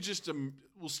 I want you just to.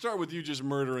 We'll start with you just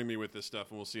murdering me with this stuff,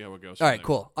 and we'll see how it goes. All right.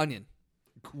 Cool. Onion.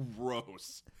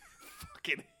 Gross.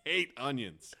 Fucking hate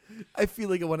onions. I feel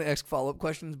like I want to ask follow-up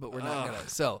questions, but we're not gonna.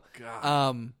 So,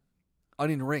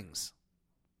 onion rings.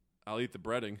 I'll eat the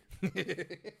breading.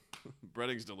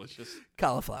 Breading's delicious.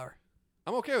 Cauliflower.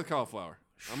 I'm okay with cauliflower.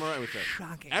 I'm all right with that.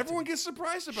 Shocking. Everyone gets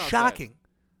surprised about that. Shocking.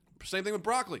 Same thing with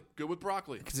broccoli. Good with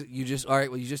broccoli. Because you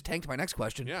just tanked my next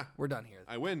question. Yeah. We're done here.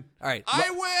 I win. All right. I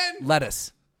win.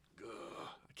 Lettuce.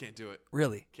 I can't do it.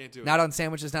 Really? Can't do it. Not on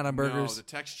sandwiches, not on No, burgers? the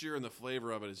texture and the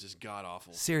flavor of it is just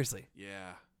god-awful. Seriously.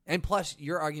 Yeah. And plus,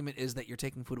 your argument is that you're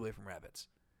taking food away from rabbits.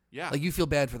 Yeah. Like, you feel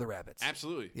bad for the rabbits.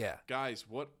 Absolutely. Yeah. Guys,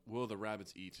 what will the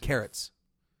rabbits eat? Carrots.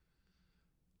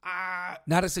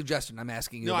 Not a suggestion. I'm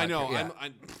asking you. No, about I know. Yeah.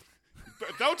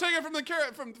 Don't take it from the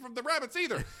carrot from the rabbits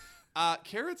either.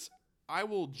 Carrots, I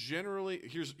will generally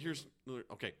here's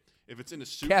okay. If it's in a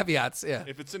soup, Caveats, yeah.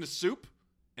 If it's in a soup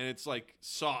and it's like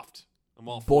soft, I'm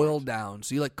all for Boiled it. down.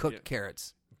 So you like cooked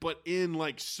carrots. But in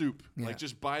like soup, Yeah. like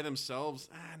just by themselves,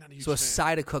 not a huge So a fan.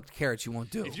 side of cooked carrots you won't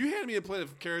do. If you handed me a plate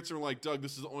of carrots and were like, Doug,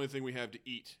 this is the only thing we have to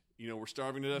eat. You know, we're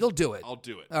starving to death. You'll do it. I'll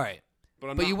do it. All right.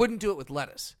 But You wouldn't do it with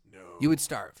lettuce. No. You would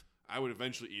starve. I would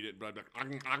eventually eat it, but I'd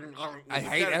be like, I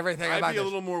hate everything about I'd be a this.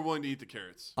 little more willing to eat the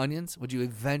carrots. Onions? Would you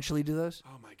eventually do those?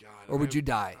 Oh my god! Or would you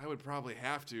die? I would probably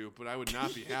have to, but I would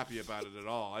not be happy about it at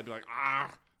all. I'd be like,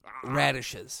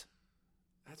 Radishes.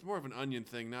 That's more of an onion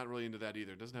thing. Not really into that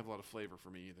either. It doesn't have a lot of flavor for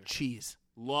me either. Cheese.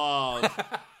 Love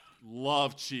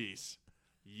cheese.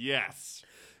 Yes,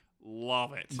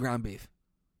 love it. Ground beef.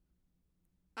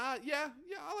 Yeah,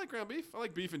 I like ground beef. I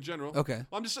like beef in general. Okay.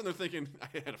 Well, I'm just sitting there thinking. I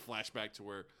had a flashback to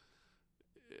where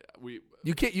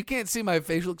You can't see my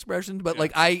facial expressions, but Yeah.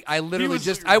 like I literally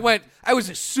was- I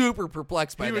was super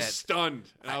perplexed by he that. was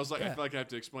stunned, and I was like, yeah. I feel like I have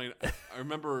to explain. I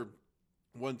remember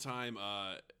one time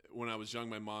when I was young,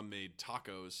 my mom made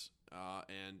tacos,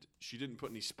 and she didn't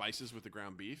put any spices with the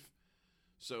ground beef,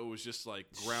 so it was just like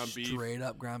ground beef, Straight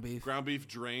up ground beef.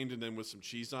 drained, and then with some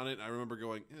cheese on it. And I remember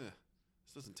going,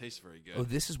 this doesn't taste very good. Oh,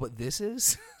 this is what this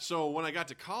is? So when I got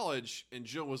to college, and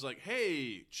Jill was like,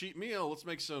 "Hey, cheat meal, let's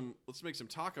make some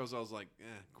tacos." I was like,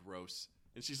 gross.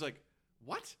 And she's like,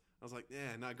 "What?" I was like,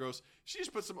 not gross. She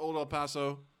just put some Old El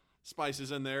Paso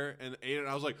spices in there and ate it. And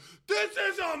I was like, "This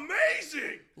is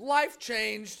amazing!" Life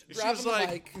changed.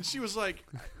 And she was like,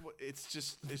 "It's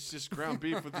just ground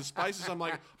beef with the spices." I'm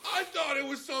like, "I thought it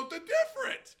was something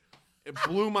different." It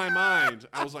blew my mind.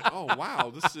 I was like, "Oh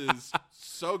wow, this is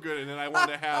so good!" And then I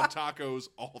wanted to have tacos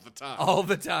all the time. All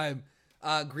the time.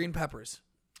 Green peppers.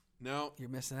 No, You're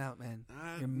missing out, man.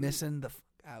 You're missing the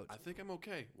out. I think I'm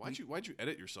okay. Why'd you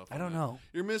edit yourself? I don't know.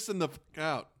 You're missing the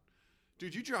out,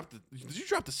 dude. Did you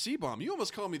drop the C-bomb? You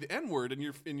almost called me the N-word, and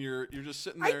you're just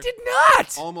sitting there. I did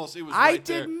not. Almost. It was. I right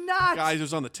there. did not. Guys, it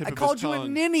was on the tip I of called his you tongue. a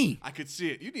ninny. I could see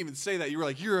it. You didn't even say that. You were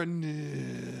like, "You're a."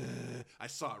 I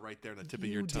saw it right there on the tip of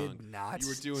your tongue. You did not. You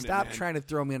were doing Stop it. Man. trying to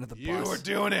throw me under the bus. You were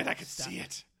doing it. I could see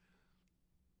it.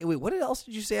 Wait, what else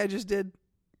did you say I just did?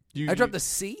 I dropped the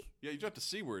C? Yeah, you dropped the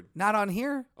C word. Not on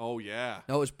here? Oh yeah.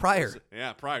 No, it was prior.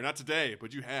 Yeah, prior. Not today,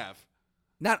 but you have.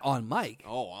 Not on mic.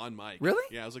 Oh, on mic. Really?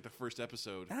 Yeah, it was like the first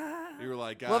episode. Ah. You were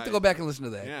like, guys. We'll have to go back and listen to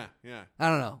that. Yeah. I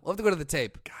don't know. We'll have to go to the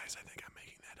tape. Guys, I think I'm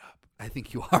making that up. I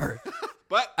think you are.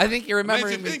 But I think you're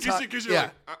remembering me because you're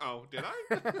like, did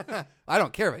I? I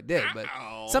don't care if I did, but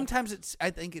Uh-oh. sometimes it's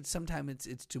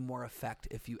to more effect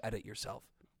if you edit yourself.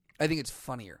 I think it's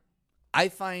funnier. I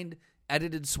find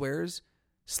edited swears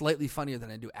slightly funnier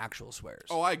than I do actual swears.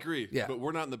 Oh, I agree. Yeah. But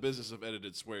we're not in the business of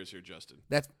edited swears here, Justin.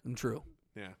 That's true.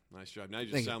 Yeah, nice job. Now you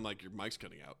just Thank sound like your mic's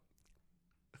cutting out.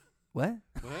 What?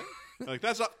 What? Like,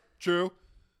 that's not true.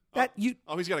 That you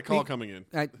Oh, he's got a call coming in.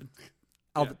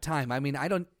 all the time. I mean, I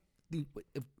don't if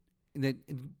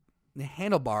in the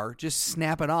handlebar just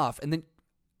snap it off and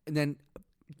then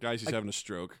Guys, he's having a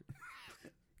stroke.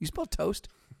 you spell toast.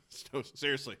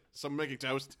 Seriously, someone making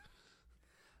toast.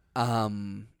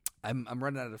 I'm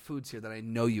running out of foods here that I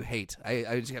know you hate.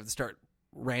 I just have to start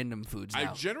random foods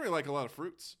now. I generally like a lot of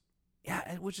fruits.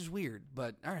 Yeah, which is weird,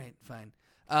 but all right, fine.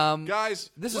 Guys,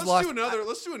 this let's is lost.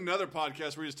 Let's do another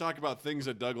podcast where we just talk about things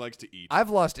that Doug likes to eat. I've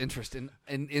lost interest in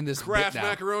this Kraft bit now.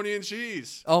 macaroni and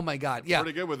cheese. Oh my god, yeah,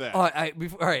 Pretty good with that. Oh,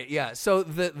 all right, yeah. So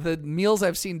the meals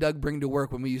I've seen Doug bring to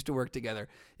work when we used to work together,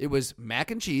 it was mac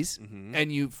and cheese,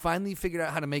 and you finally figured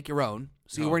out how to make your own.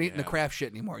 So you weren't eating the Kraft shit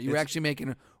anymore. You were actually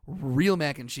making real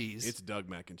mac and cheese. It's Doug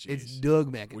mac and cheese. It's Doug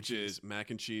mac and which cheese. is mac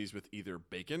and cheese with either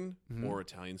bacon or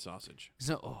Italian sausage.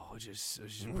 So, which is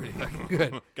pretty fucking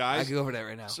good. Guys, I could go for that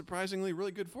right now. Surprisingly,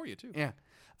 really good for you too. Yeah.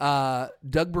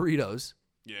 Doug burritos,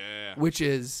 Yeah. which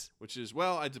is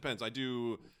Well, it depends. I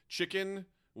do chicken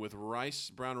with rice,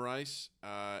 brown rice,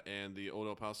 and the Old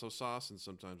El Paso sauce, and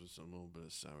sometimes with a little bit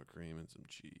of sour cream and some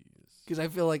cheese. because I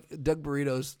feel like Doug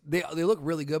burritos, they look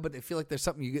really good, but they feel like there's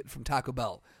something you get from Taco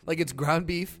Bell. Like it's ground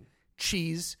beef,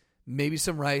 cheese, maybe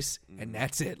some rice, and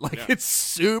that's it. Like it's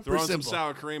super Throw on simple. some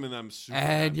sour cream, and I'm super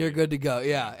And happy. you're good to go.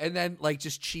 Yeah. And then like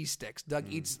just cheese sticks. Doug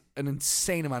eats an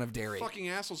insane amount of dairy. Fucking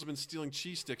assholes have been stealing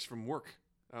cheese sticks from work.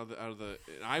 out of the.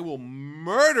 And I will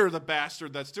murder the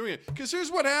bastard that's doing it. Because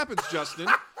here's what happens, Justin.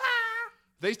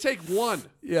 They take one.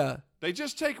 Yeah. They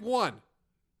just take one.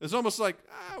 It's almost like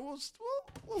we'll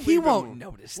He leave won't him.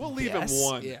 notice. We'll leave him this.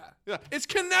 one. Yeah. It's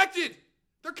connected.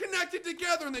 They're connected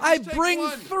together, and they just I take bring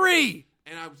one. 3.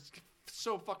 And I was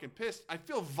so fucking pissed. I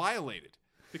feel violated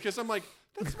because I'm like,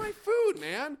 that's my food,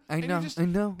 man. I And know, you just, I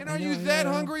know, And I are know, you I that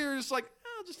know. hungry, or just like,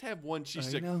 I'll just have one cheese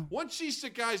stick? know. One cheese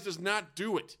stick, guys, does not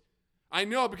do it. I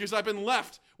know because I've been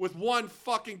left with one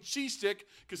fucking cheese stick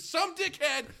because some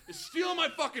dickhead is stealing my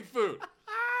fucking food.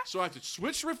 So I have to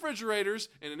switch refrigerators,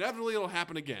 and inevitably it'll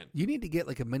happen again. You need to get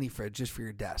like a mini fridge just for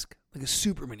your desk, like a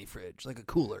super mini fridge, like a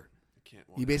cooler. Can't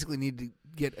You basically need to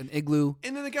get an igloo.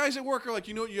 And then the guys at work are like,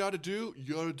 you know what you ought to do?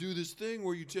 You ought to do this thing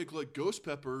where you take like ghost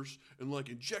peppers and like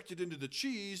inject it into the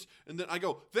cheese. And then I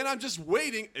go, then I'm just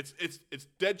waiting. It's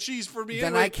dead cheese for me.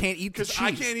 Then anyway, I can't eat the because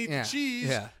I cheese. can't eat Yeah, the cheese.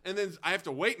 yeah. And then I have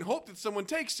to wait and hope that someone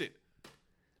takes it.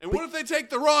 And what if they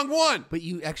take the wrong one? But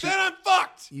you actually, Then I'm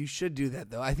fucked. you should do that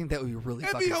though. I think that would be really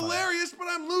That'd fucking be fun. hilarious, but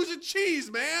I'm losing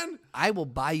cheese, man. I will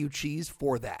buy you cheese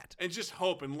for that. And just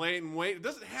hope and wait and wait. It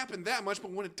doesn't happen that much, but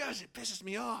when it does, it pisses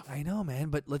me off. I know, man,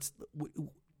 but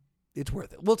it's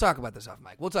worth it. We'll talk about this off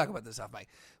mic.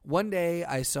 One day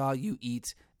I saw you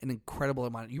eat an incredible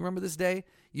amount. You remember this day?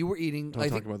 You were eating. Don't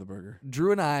talk about the burger.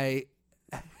 Drew and I.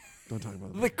 Don't talk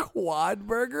about The quad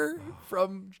burger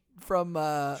from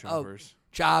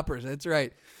Choppers. That's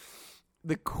right.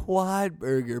 The quad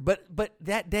burger. But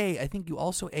that day, I think you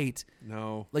also ate.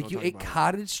 No. Like don't you talk ate about it.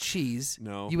 cottage cheese.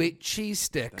 No. You ate cheese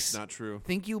sticks. That's not true.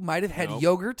 Think you might have had Nope.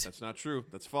 yogurt. That's not true.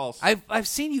 That's false. I've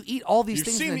seen you eat all these You've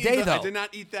things seen in a me day eat that. though. I did not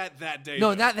eat that day. No,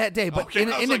 though. not that day, but Okay, I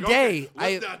was in a like, day,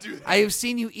 okay, let's not do that. I have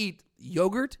seen you eat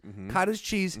yogurt, cottage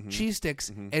cheese, cheese sticks,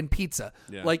 and pizza.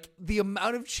 Yeah. Like the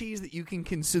amount of cheese that you can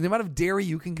consume, the amount of dairy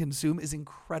you can consume is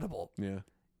incredible. Yeah.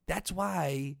 That's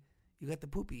why you got the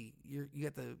poopy. You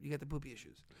got the poopy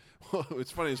issues. Well, what's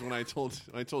funny is when I told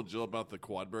Jill about the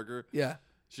quad burger, Yeah.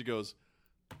 she goes,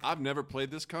 "I've never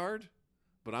played this card,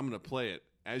 but I'm going to play it.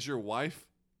 As your wife,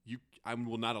 I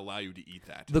will not allow you to eat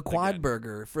that." The quad again.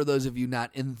 burger, for those of you not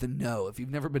in the know, if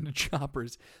you've never been to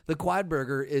Choppers, the quad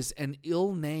burger is an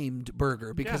ill-named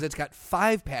burger because Yeah. it's got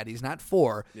 5 patties, not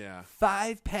 4. Yeah.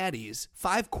 5 patties,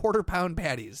 5 quarter-pound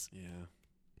patties. Yeah.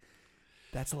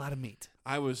 That's a lot of meat.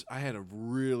 I had a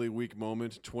really weak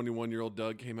moment. 21-year-old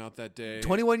Doug came out that day.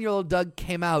 21-year-old Doug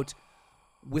came out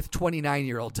with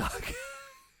 29-year-old Doug.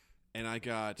 And I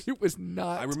got... It was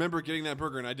not. I remember getting that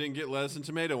burger, and I didn't get lettuce and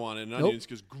tomato on it and Nope. onions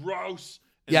because gross.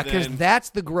 And Yeah, because then- that's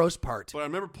the gross part. But I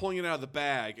remember pulling it out of the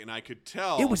bag, and I could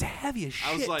tell. It was heavy as shit,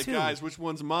 I was like, too. guys, which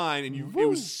one's mine? And it Woo.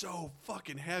 was so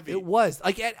fucking heavy. It was.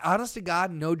 Like, honest to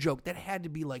God, no joke, that had to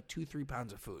be like 2-3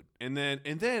 pounds of food. And then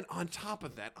on top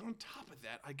of that,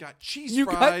 I got cheese You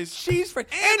fries. got cheese fries.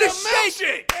 And a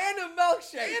milkshake. And a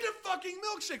milkshake. And a fucking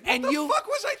milkshake. What And the you- fuck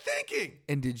was I thinking?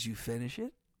 And did you finish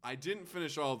it? I didn't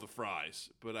finish all of the fries,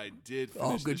 but I did Oh,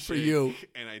 finish good the for shake, you.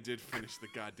 And I did finish the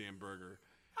goddamn burger.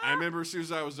 I remember as soon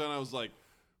as I was done, I was like,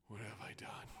 what have I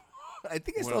done? I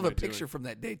think I What still have am a I doing? picture from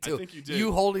that day, too. think you did.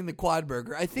 You holding the quad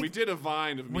burger. I think We did a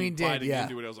vine of me We did, biting yeah.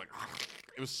 into it. I was like,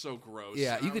 it was so gross.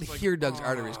 Yeah, And you I could was like, hear Doug's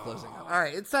arteries closing up. All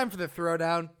right, it's time for the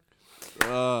throwdown. It's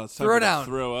time Throw for the down.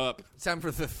 Throw up. It's time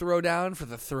for the throwdown for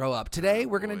the throw up. Today,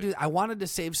 we're going to boy. do. I wanted to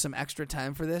save some extra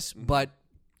time for this, but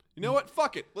You know what?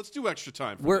 Fuck it. Let's do extra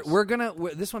time for we're this. we're gonna.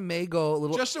 This one may go a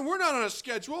little. Justin, we're not on a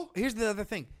schedule. Here's the other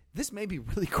thing. This may be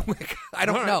really quick. I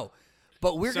don't All right. know,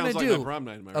 but we're Sounds gonna like do my prom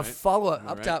night, am I a right? follow up Am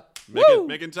I up right? top. Woo!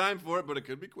 Making time for it, but it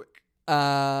could be quick.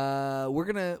 We're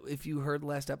gonna. If you heard the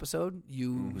last episode,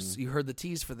 you heard the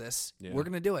tease for this. Yeah. We're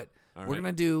gonna do it. All We're right.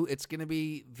 gonna do. It's gonna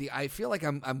be the. I feel like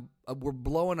we're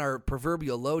blowing our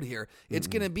proverbial load here. It's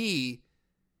gonna be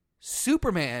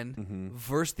Superman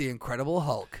versus the Incredible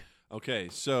Hulk. Okay,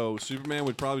 so Superman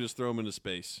would probably just throw him into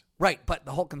space. Right, but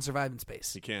the Hulk can survive in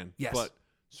space. He can. Yes. But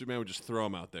Superman would just throw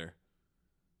him out there.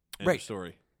 End Right. of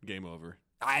story. Game over.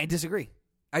 I disagree.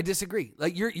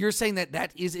 Like you're saying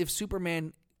that is if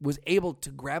Superman was able to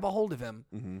grab a hold of him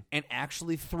and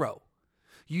actually throw.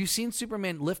 You've seen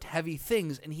Superman lift heavy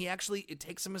things, and it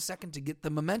takes him a second to get the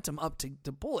momentum up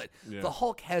to pull it. Yeah. The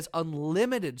Hulk has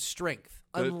unlimited strength.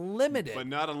 Unlimited. But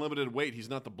not unlimited weight. He's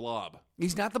not the blob.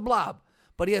 He's not the Blob,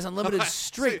 but he has unlimited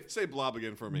strength. Say blob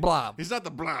again for me. Blob. He's not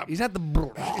the blob. He's not the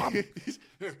Blob.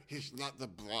 He's not the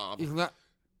blob. He's not.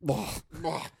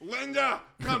 Linda,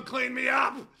 come clean me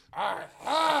up.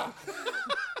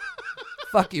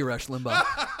 Fuck you, Rush Limbaugh.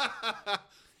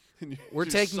 We're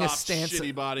Your taking a soft, stance.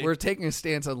 shitty body. We're taking a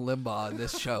stance on Limbaugh on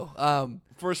this show.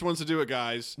 First ones to do it,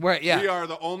 guys. Right, yeah. We are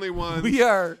the only ones We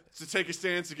are to take a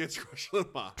stance against Rush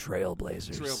Limbaugh.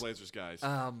 trailblazers. Guys.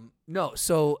 No,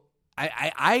 so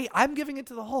I'm giving it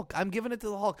to the Hulk. I'm giving it to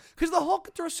the Hulk because the Hulk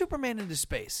could throw Superman into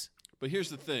space. But here's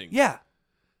the thing. Yeah,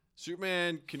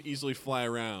 Superman can easily fly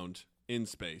around in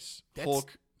space.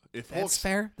 That's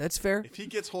fair. That's fair. If he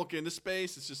gets Hulk into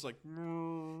space, it's just like.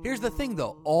 Here's the thing,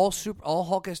 though. All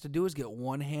Hulk has to do is get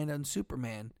one hand on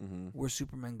Superman. Where's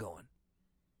Superman going?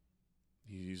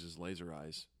 He uses laser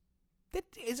eyes. That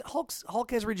is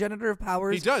Hulk has regenerative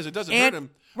powers. He does. It doesn't hurt him.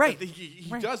 Right. He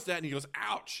does that, and he goes,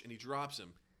 ouch, and he drops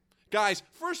him. Guys,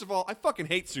 first of all, I fucking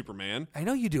hate Superman. I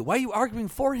know you do. Why are you arguing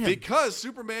for him? Because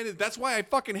Superman, that's why I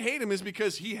fucking hate him, is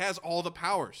because he has all the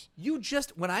powers.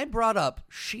 When I brought up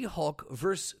She-Hulk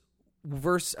versus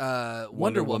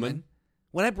Wonder Woman,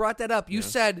 when I brought that up, you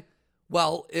said,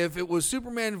 well, if it was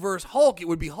Superman versus Hulk, it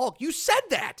would be Hulk. You said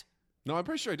that. No, I'm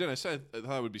pretty sure I did. I said I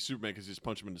thought it would be Superman because he just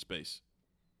punched him into space.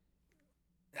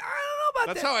 I don't know about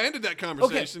That's that. how I ended that Okay,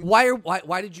 conversation.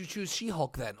 why did you choose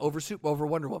She-Hulk then over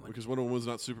Wonder Woman? Because Wonder Woman's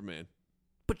not Superman.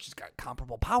 But she's got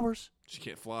comparable powers. She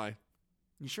can't fly.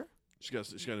 You sure? She got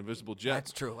an invisible jet.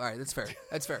 That's true. All right, that's fair.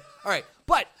 All right,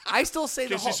 but I still say the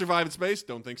Can she Hulk. survive in space?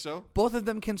 Don't think so. Both of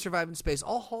them can survive in space.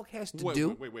 All Hulk has to do.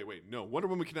 Wait. No, Wonder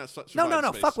Woman cannot survive No. in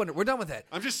space. Fuck Wonder. We're done with that.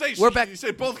 I'm just saying. We're back. You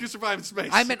said both can survive in space.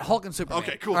 I meant Hulk and Superman.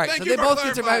 Okay, cool. All right, Thank so you they for both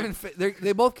can survive clarifying.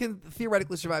 they both can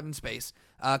theoretically survive in space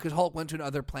because Hulk went to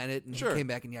another planet and Sure. he came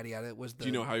back and yada yada. It was the. Do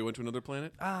you know how he went to another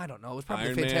planet? I don't know. It was probably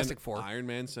Iron Fantastic Man, Four. Iron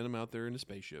Man sent him out there in a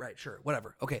spaceship. Right. Sure.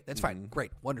 Whatever. Okay. That's fine. Great.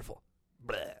 Wonderful.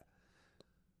 Bleh.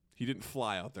 He didn't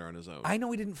fly out there on his own. I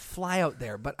know he didn't fly out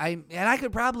there, but I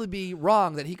could probably be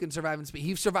wrong that he can survive in space.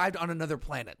 He survived on another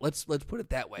planet. Let's put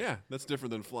it that way. Yeah, that's different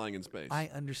than flying in space.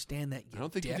 I understand that. I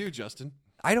don't think dick. you do, Justin.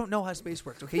 I don't know how space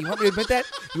works. Okay, you want me to admit that?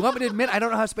 You want me to admit I don't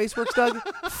know how space works, Doug?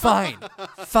 Fine,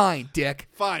 dick.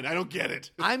 Fine, I don't get it.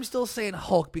 I'm still saying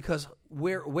Hulk because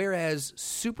whereas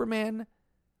Superman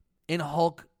and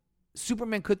Hulk,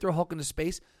 Superman could throw Hulk into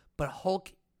space, but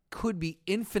Hulk could be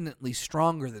infinitely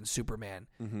stronger than Superman,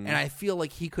 and I feel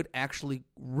like he could actually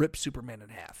rip Superman in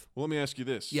half. Well, let me ask you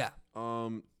this. Yeah.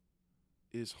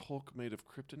 Is Hulk made of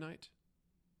kryptonite?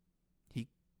 He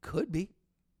could be.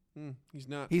 He's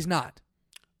not. He's not.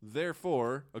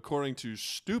 Therefore, according to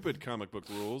stupid comic book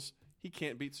rules, he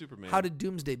can't beat Superman. How did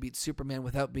Doomsday beat Superman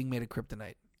without being made of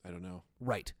kryptonite? I don't know.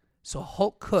 Right. So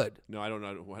Hulk could. No, I don't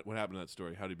know what happened in that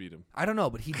story. How did he beat him? I don't know,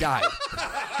 but he died.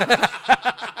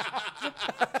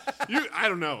 I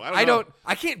don't know.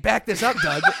 I can't back this up,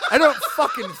 Doug. I don't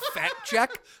fucking fact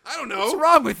check. I don't know. What's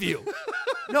wrong with you?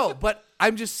 No, but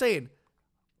I'm just saying,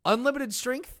 unlimited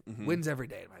strength wins every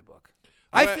day in my book.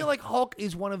 I feel like Hulk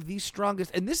is one of the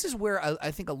strongest, and this is where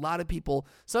I think a lot of people.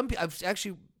 I've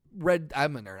actually read.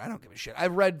 I'm a nerd. I don't give a shit.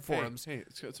 I've read forums. Hey,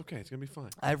 it's okay. It's gonna be fine.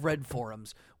 I've read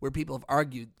forums where people have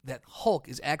argued that Hulk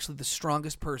is actually the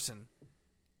strongest person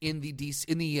in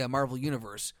the Marvel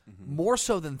universe, more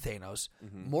so than Thanos,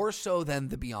 more so than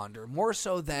the Beyonder, more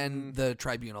so than the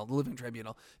Tribunal, the Living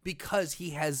Tribunal, because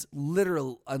he has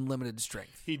literal unlimited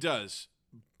strength. He does,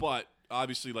 but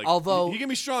obviously, Although he can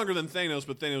be stronger than Thanos,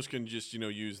 but Thanos can just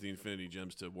use the Infinity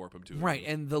Gems to warp him to it. Right,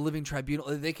 and the Living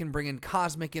Tribunal, they can bring in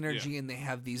cosmic energy, and they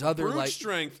have these other brute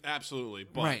strength, absolutely.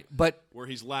 But but where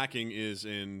he's lacking is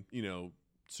in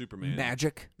Superman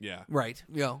magic. Yeah, right.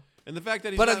 And the fact that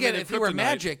he's but not again, made of if he were kryptonite-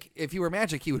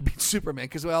 magic, he would beat Superman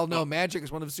because we all know magic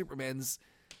is one of Superman's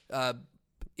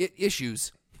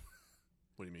issues.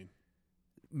 What do you mean?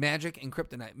 Magic and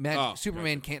kryptonite.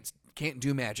 Superman can't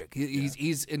do magic. He's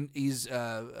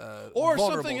or vulnerable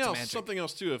something to else. magic. Something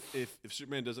else too. If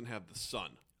Superman doesn't have the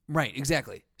sun, right?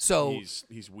 Exactly. So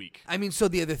he's weak. I mean, so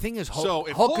the other thing is, So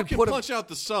if Hulk can punch out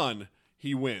the sun,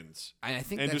 he wins. And I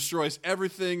think and destroys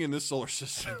everything in this solar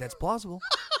system. That's plausible.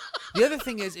 The other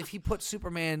thing is, if he puts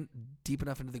Superman deep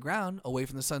enough into the ground, away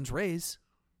from the sun's rays.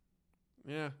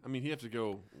 Yeah, I mean, he'd have to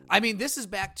go. I mean,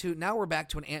 we're back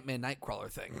to an Ant-Man Nightcrawler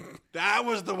thing. That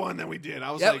was the one that we did.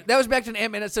 I was that was back to an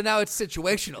Ant-Man. So now it's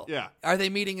situational. Yeah. Are they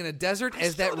meeting in a desert?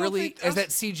 As that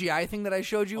CGI thing that I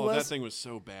showed you was? That thing was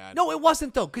so bad. No, it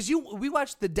wasn't though, because we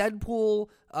watched the Deadpool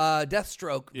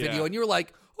Deathstroke video, and you were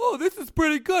like, "Oh, this is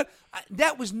pretty good."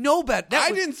 That was no bad.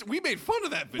 We made fun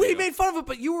of that video. We made fun of it,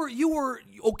 but you were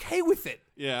okay with it.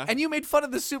 Yeah. And you made fun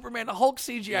of the Superman Hulk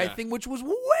CGI thing, which was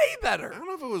way better. I don't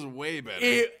know if it was way better.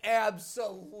 It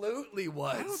absolutely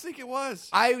was. I don't think it was.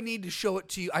 I need to show it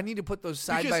to you. I need to put those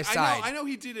side by side. I know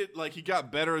he did it like he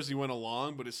got better as he went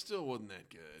along, but it still wasn't that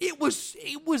good. It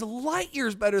was light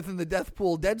years better than the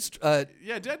Deadpool Deadpool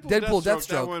Deathstroke.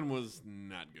 That one was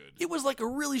not good. It was like a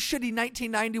really shitty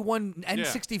 1991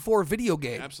 N64 video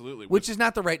game. Absolutely. Which is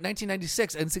not the right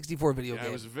 1996 N64 video game.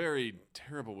 It was very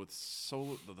terrible with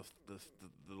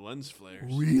the lens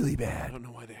flares. Really bad. I don't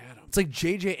know why they had them. It's like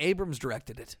J.J. Abrams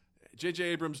directed it. J.J.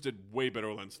 Abrams did way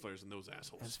better lens flares than those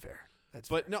assholes. That's fair.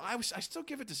 But no, I still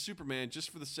give it to Superman just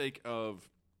for the sake of,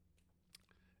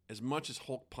 as much as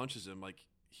Hulk punches him, like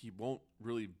he won't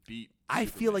really beat I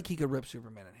Superman. feel like he could rip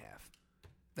Superman in half.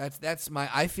 That's my.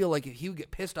 I feel like if he would get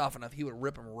pissed off enough, he would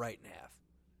rip him right in half.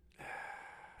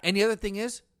 And the other thing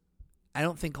is, I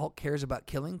don't think Hulk cares about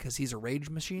killing because he's a rage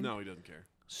machine. No, he doesn't care.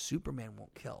 Superman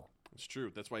won't kill. It's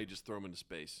true. That's why you just throw him into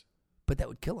space. But that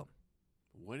would kill him.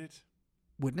 Would it?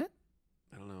 Wouldn't it?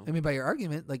 I don't know. I mean, by your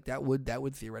argument, like that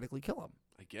would theoretically kill him.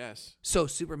 I guess. So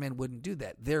Superman wouldn't do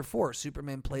that. Therefore,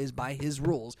 Superman plays by his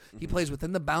rules. He plays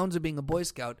within the bounds of being a Boy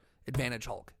Scout. Advantage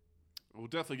Hulk. We'll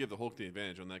definitely give the Hulk the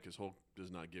advantage on that because Hulk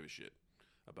does not give a shit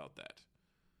about that.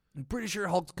 I'm pretty sure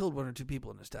Hulk's killed 1 or 2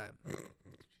 people in his time.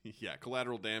 Yeah,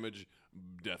 collateral damage,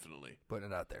 definitely.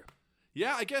 Putting it out there.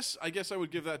 Yeah, I guess I would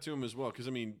give that to him as well because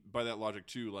I mean, by that logic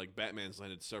too, like Batman's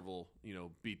landed several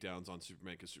beatdowns on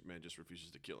Superman because Superman just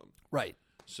refuses to kill him. Right.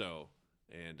 So,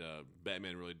 and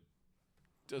Batman really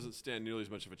doesn't stand nearly as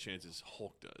much of a chance as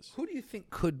Hulk does. Who do you think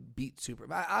could beat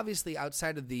Superman? Obviously,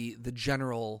 outside of the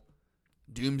general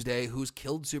Doomsday, who's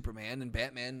killed Superman, and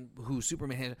Batman, who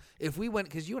Superman had. If we went,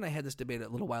 because you and I had this debate a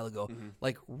little while ago,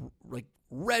 like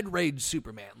Red Rage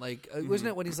Superman, like wasn't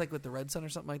it when he's like with the Red Sun or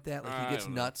something like that? Like he gets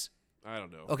nuts. I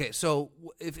don't know. Okay, so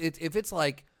if it's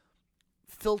like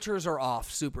filters are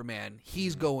off Superman,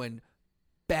 he's going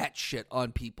batshit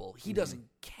on people. He doesn't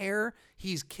care.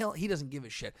 He doesn't give a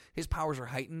shit. His powers are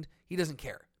heightened. He doesn't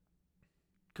care.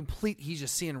 He's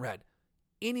just seeing red.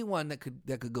 Anyone that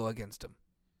could go against him.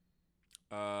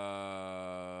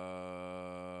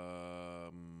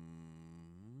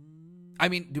 I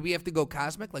mean, do we have to go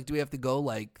cosmic? Like, do we have to go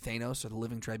like Thanos or the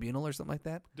Living Tribunal or something like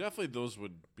that? Definitely those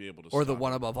would be able to Or the stop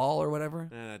One him. Above All or whatever?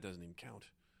 That doesn't even count.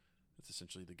 It's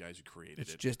essentially the guys who created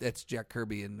it. It's Jack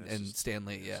Kirby and Stan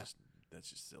Lee, yeah. That's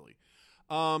just silly.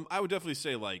 I would definitely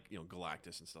say like,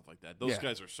 Galactus and stuff like that. Those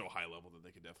guys are so high level that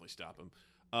they could definitely stop him.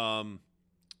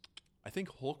 I think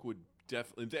Hulk would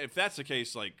definitely, if that's the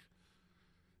case, like,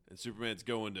 and Superman's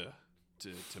going to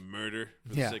murder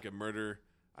for the sake of murder,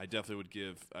 I definitely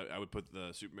would I would put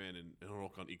the Superman and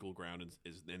Hulk on equal ground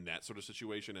in that sort of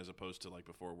situation as opposed to like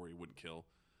before where he wouldn't kill.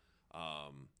 I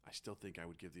still think I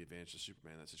would give the advantage to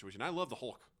Superman in that situation. I love the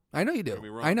Hulk. I know you do. Don't get me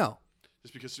wrong. I know.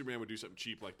 Just because Superman would do something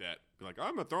cheap like that. Be like,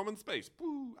 I'm going to throw him in space.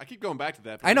 Boo. I keep going back to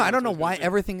that. I know. I don't know why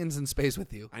everything ends in space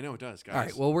with you. I know it does, guys. All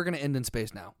right. Well, we're going to end in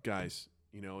space now. Guys,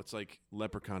 it's like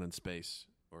Leprechaun in space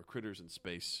or Critters in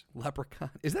space.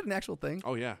 Leprechaun. Is that an actual thing?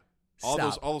 Oh, yeah.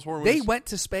 Stop. All those horror movies. They went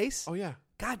to space? Oh, yeah.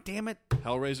 God damn it.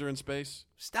 Hellraiser in space.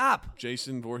 Stop.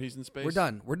 Jason Voorhees in space. We're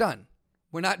done.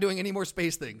 We're not doing any more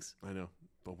space things. I know.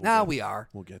 But we are.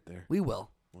 We'll get there. We will.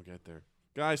 We'll get there.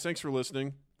 Guys, thanks for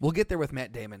listening. We'll get there with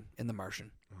Matt Damon in The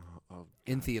Martian.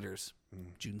 In theaters,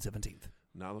 June 17th.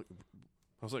 I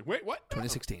was like, wait, what?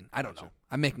 2016. I don't know.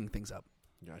 I'm making things up.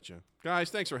 Gotcha. Guys,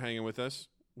 thanks for hanging with us.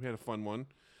 We had a fun one.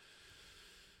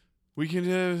 We can.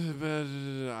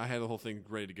 I had the whole thing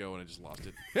ready to go and I just lost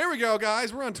it. Here we go,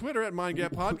 guys. We're on Twitter at Mind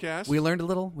Gap Podcast. We learned a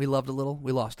little. We loved a little.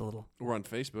 We lost a little. We're on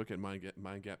Facebook at Mind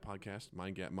Gap Podcast.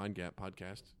 Mind Gap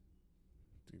Podcast.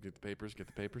 Get the papers.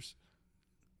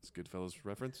 It's a Goodfellas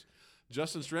reference.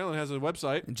 Justin Stralin has a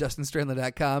website.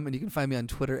 JustinStralin.com, and you can find me on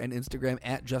Twitter and Instagram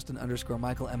at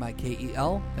Justin_Michael,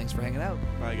 Mikel. Thanks for hanging out.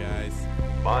 Bye, guys.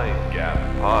 Mind Gap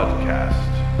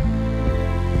Podcast.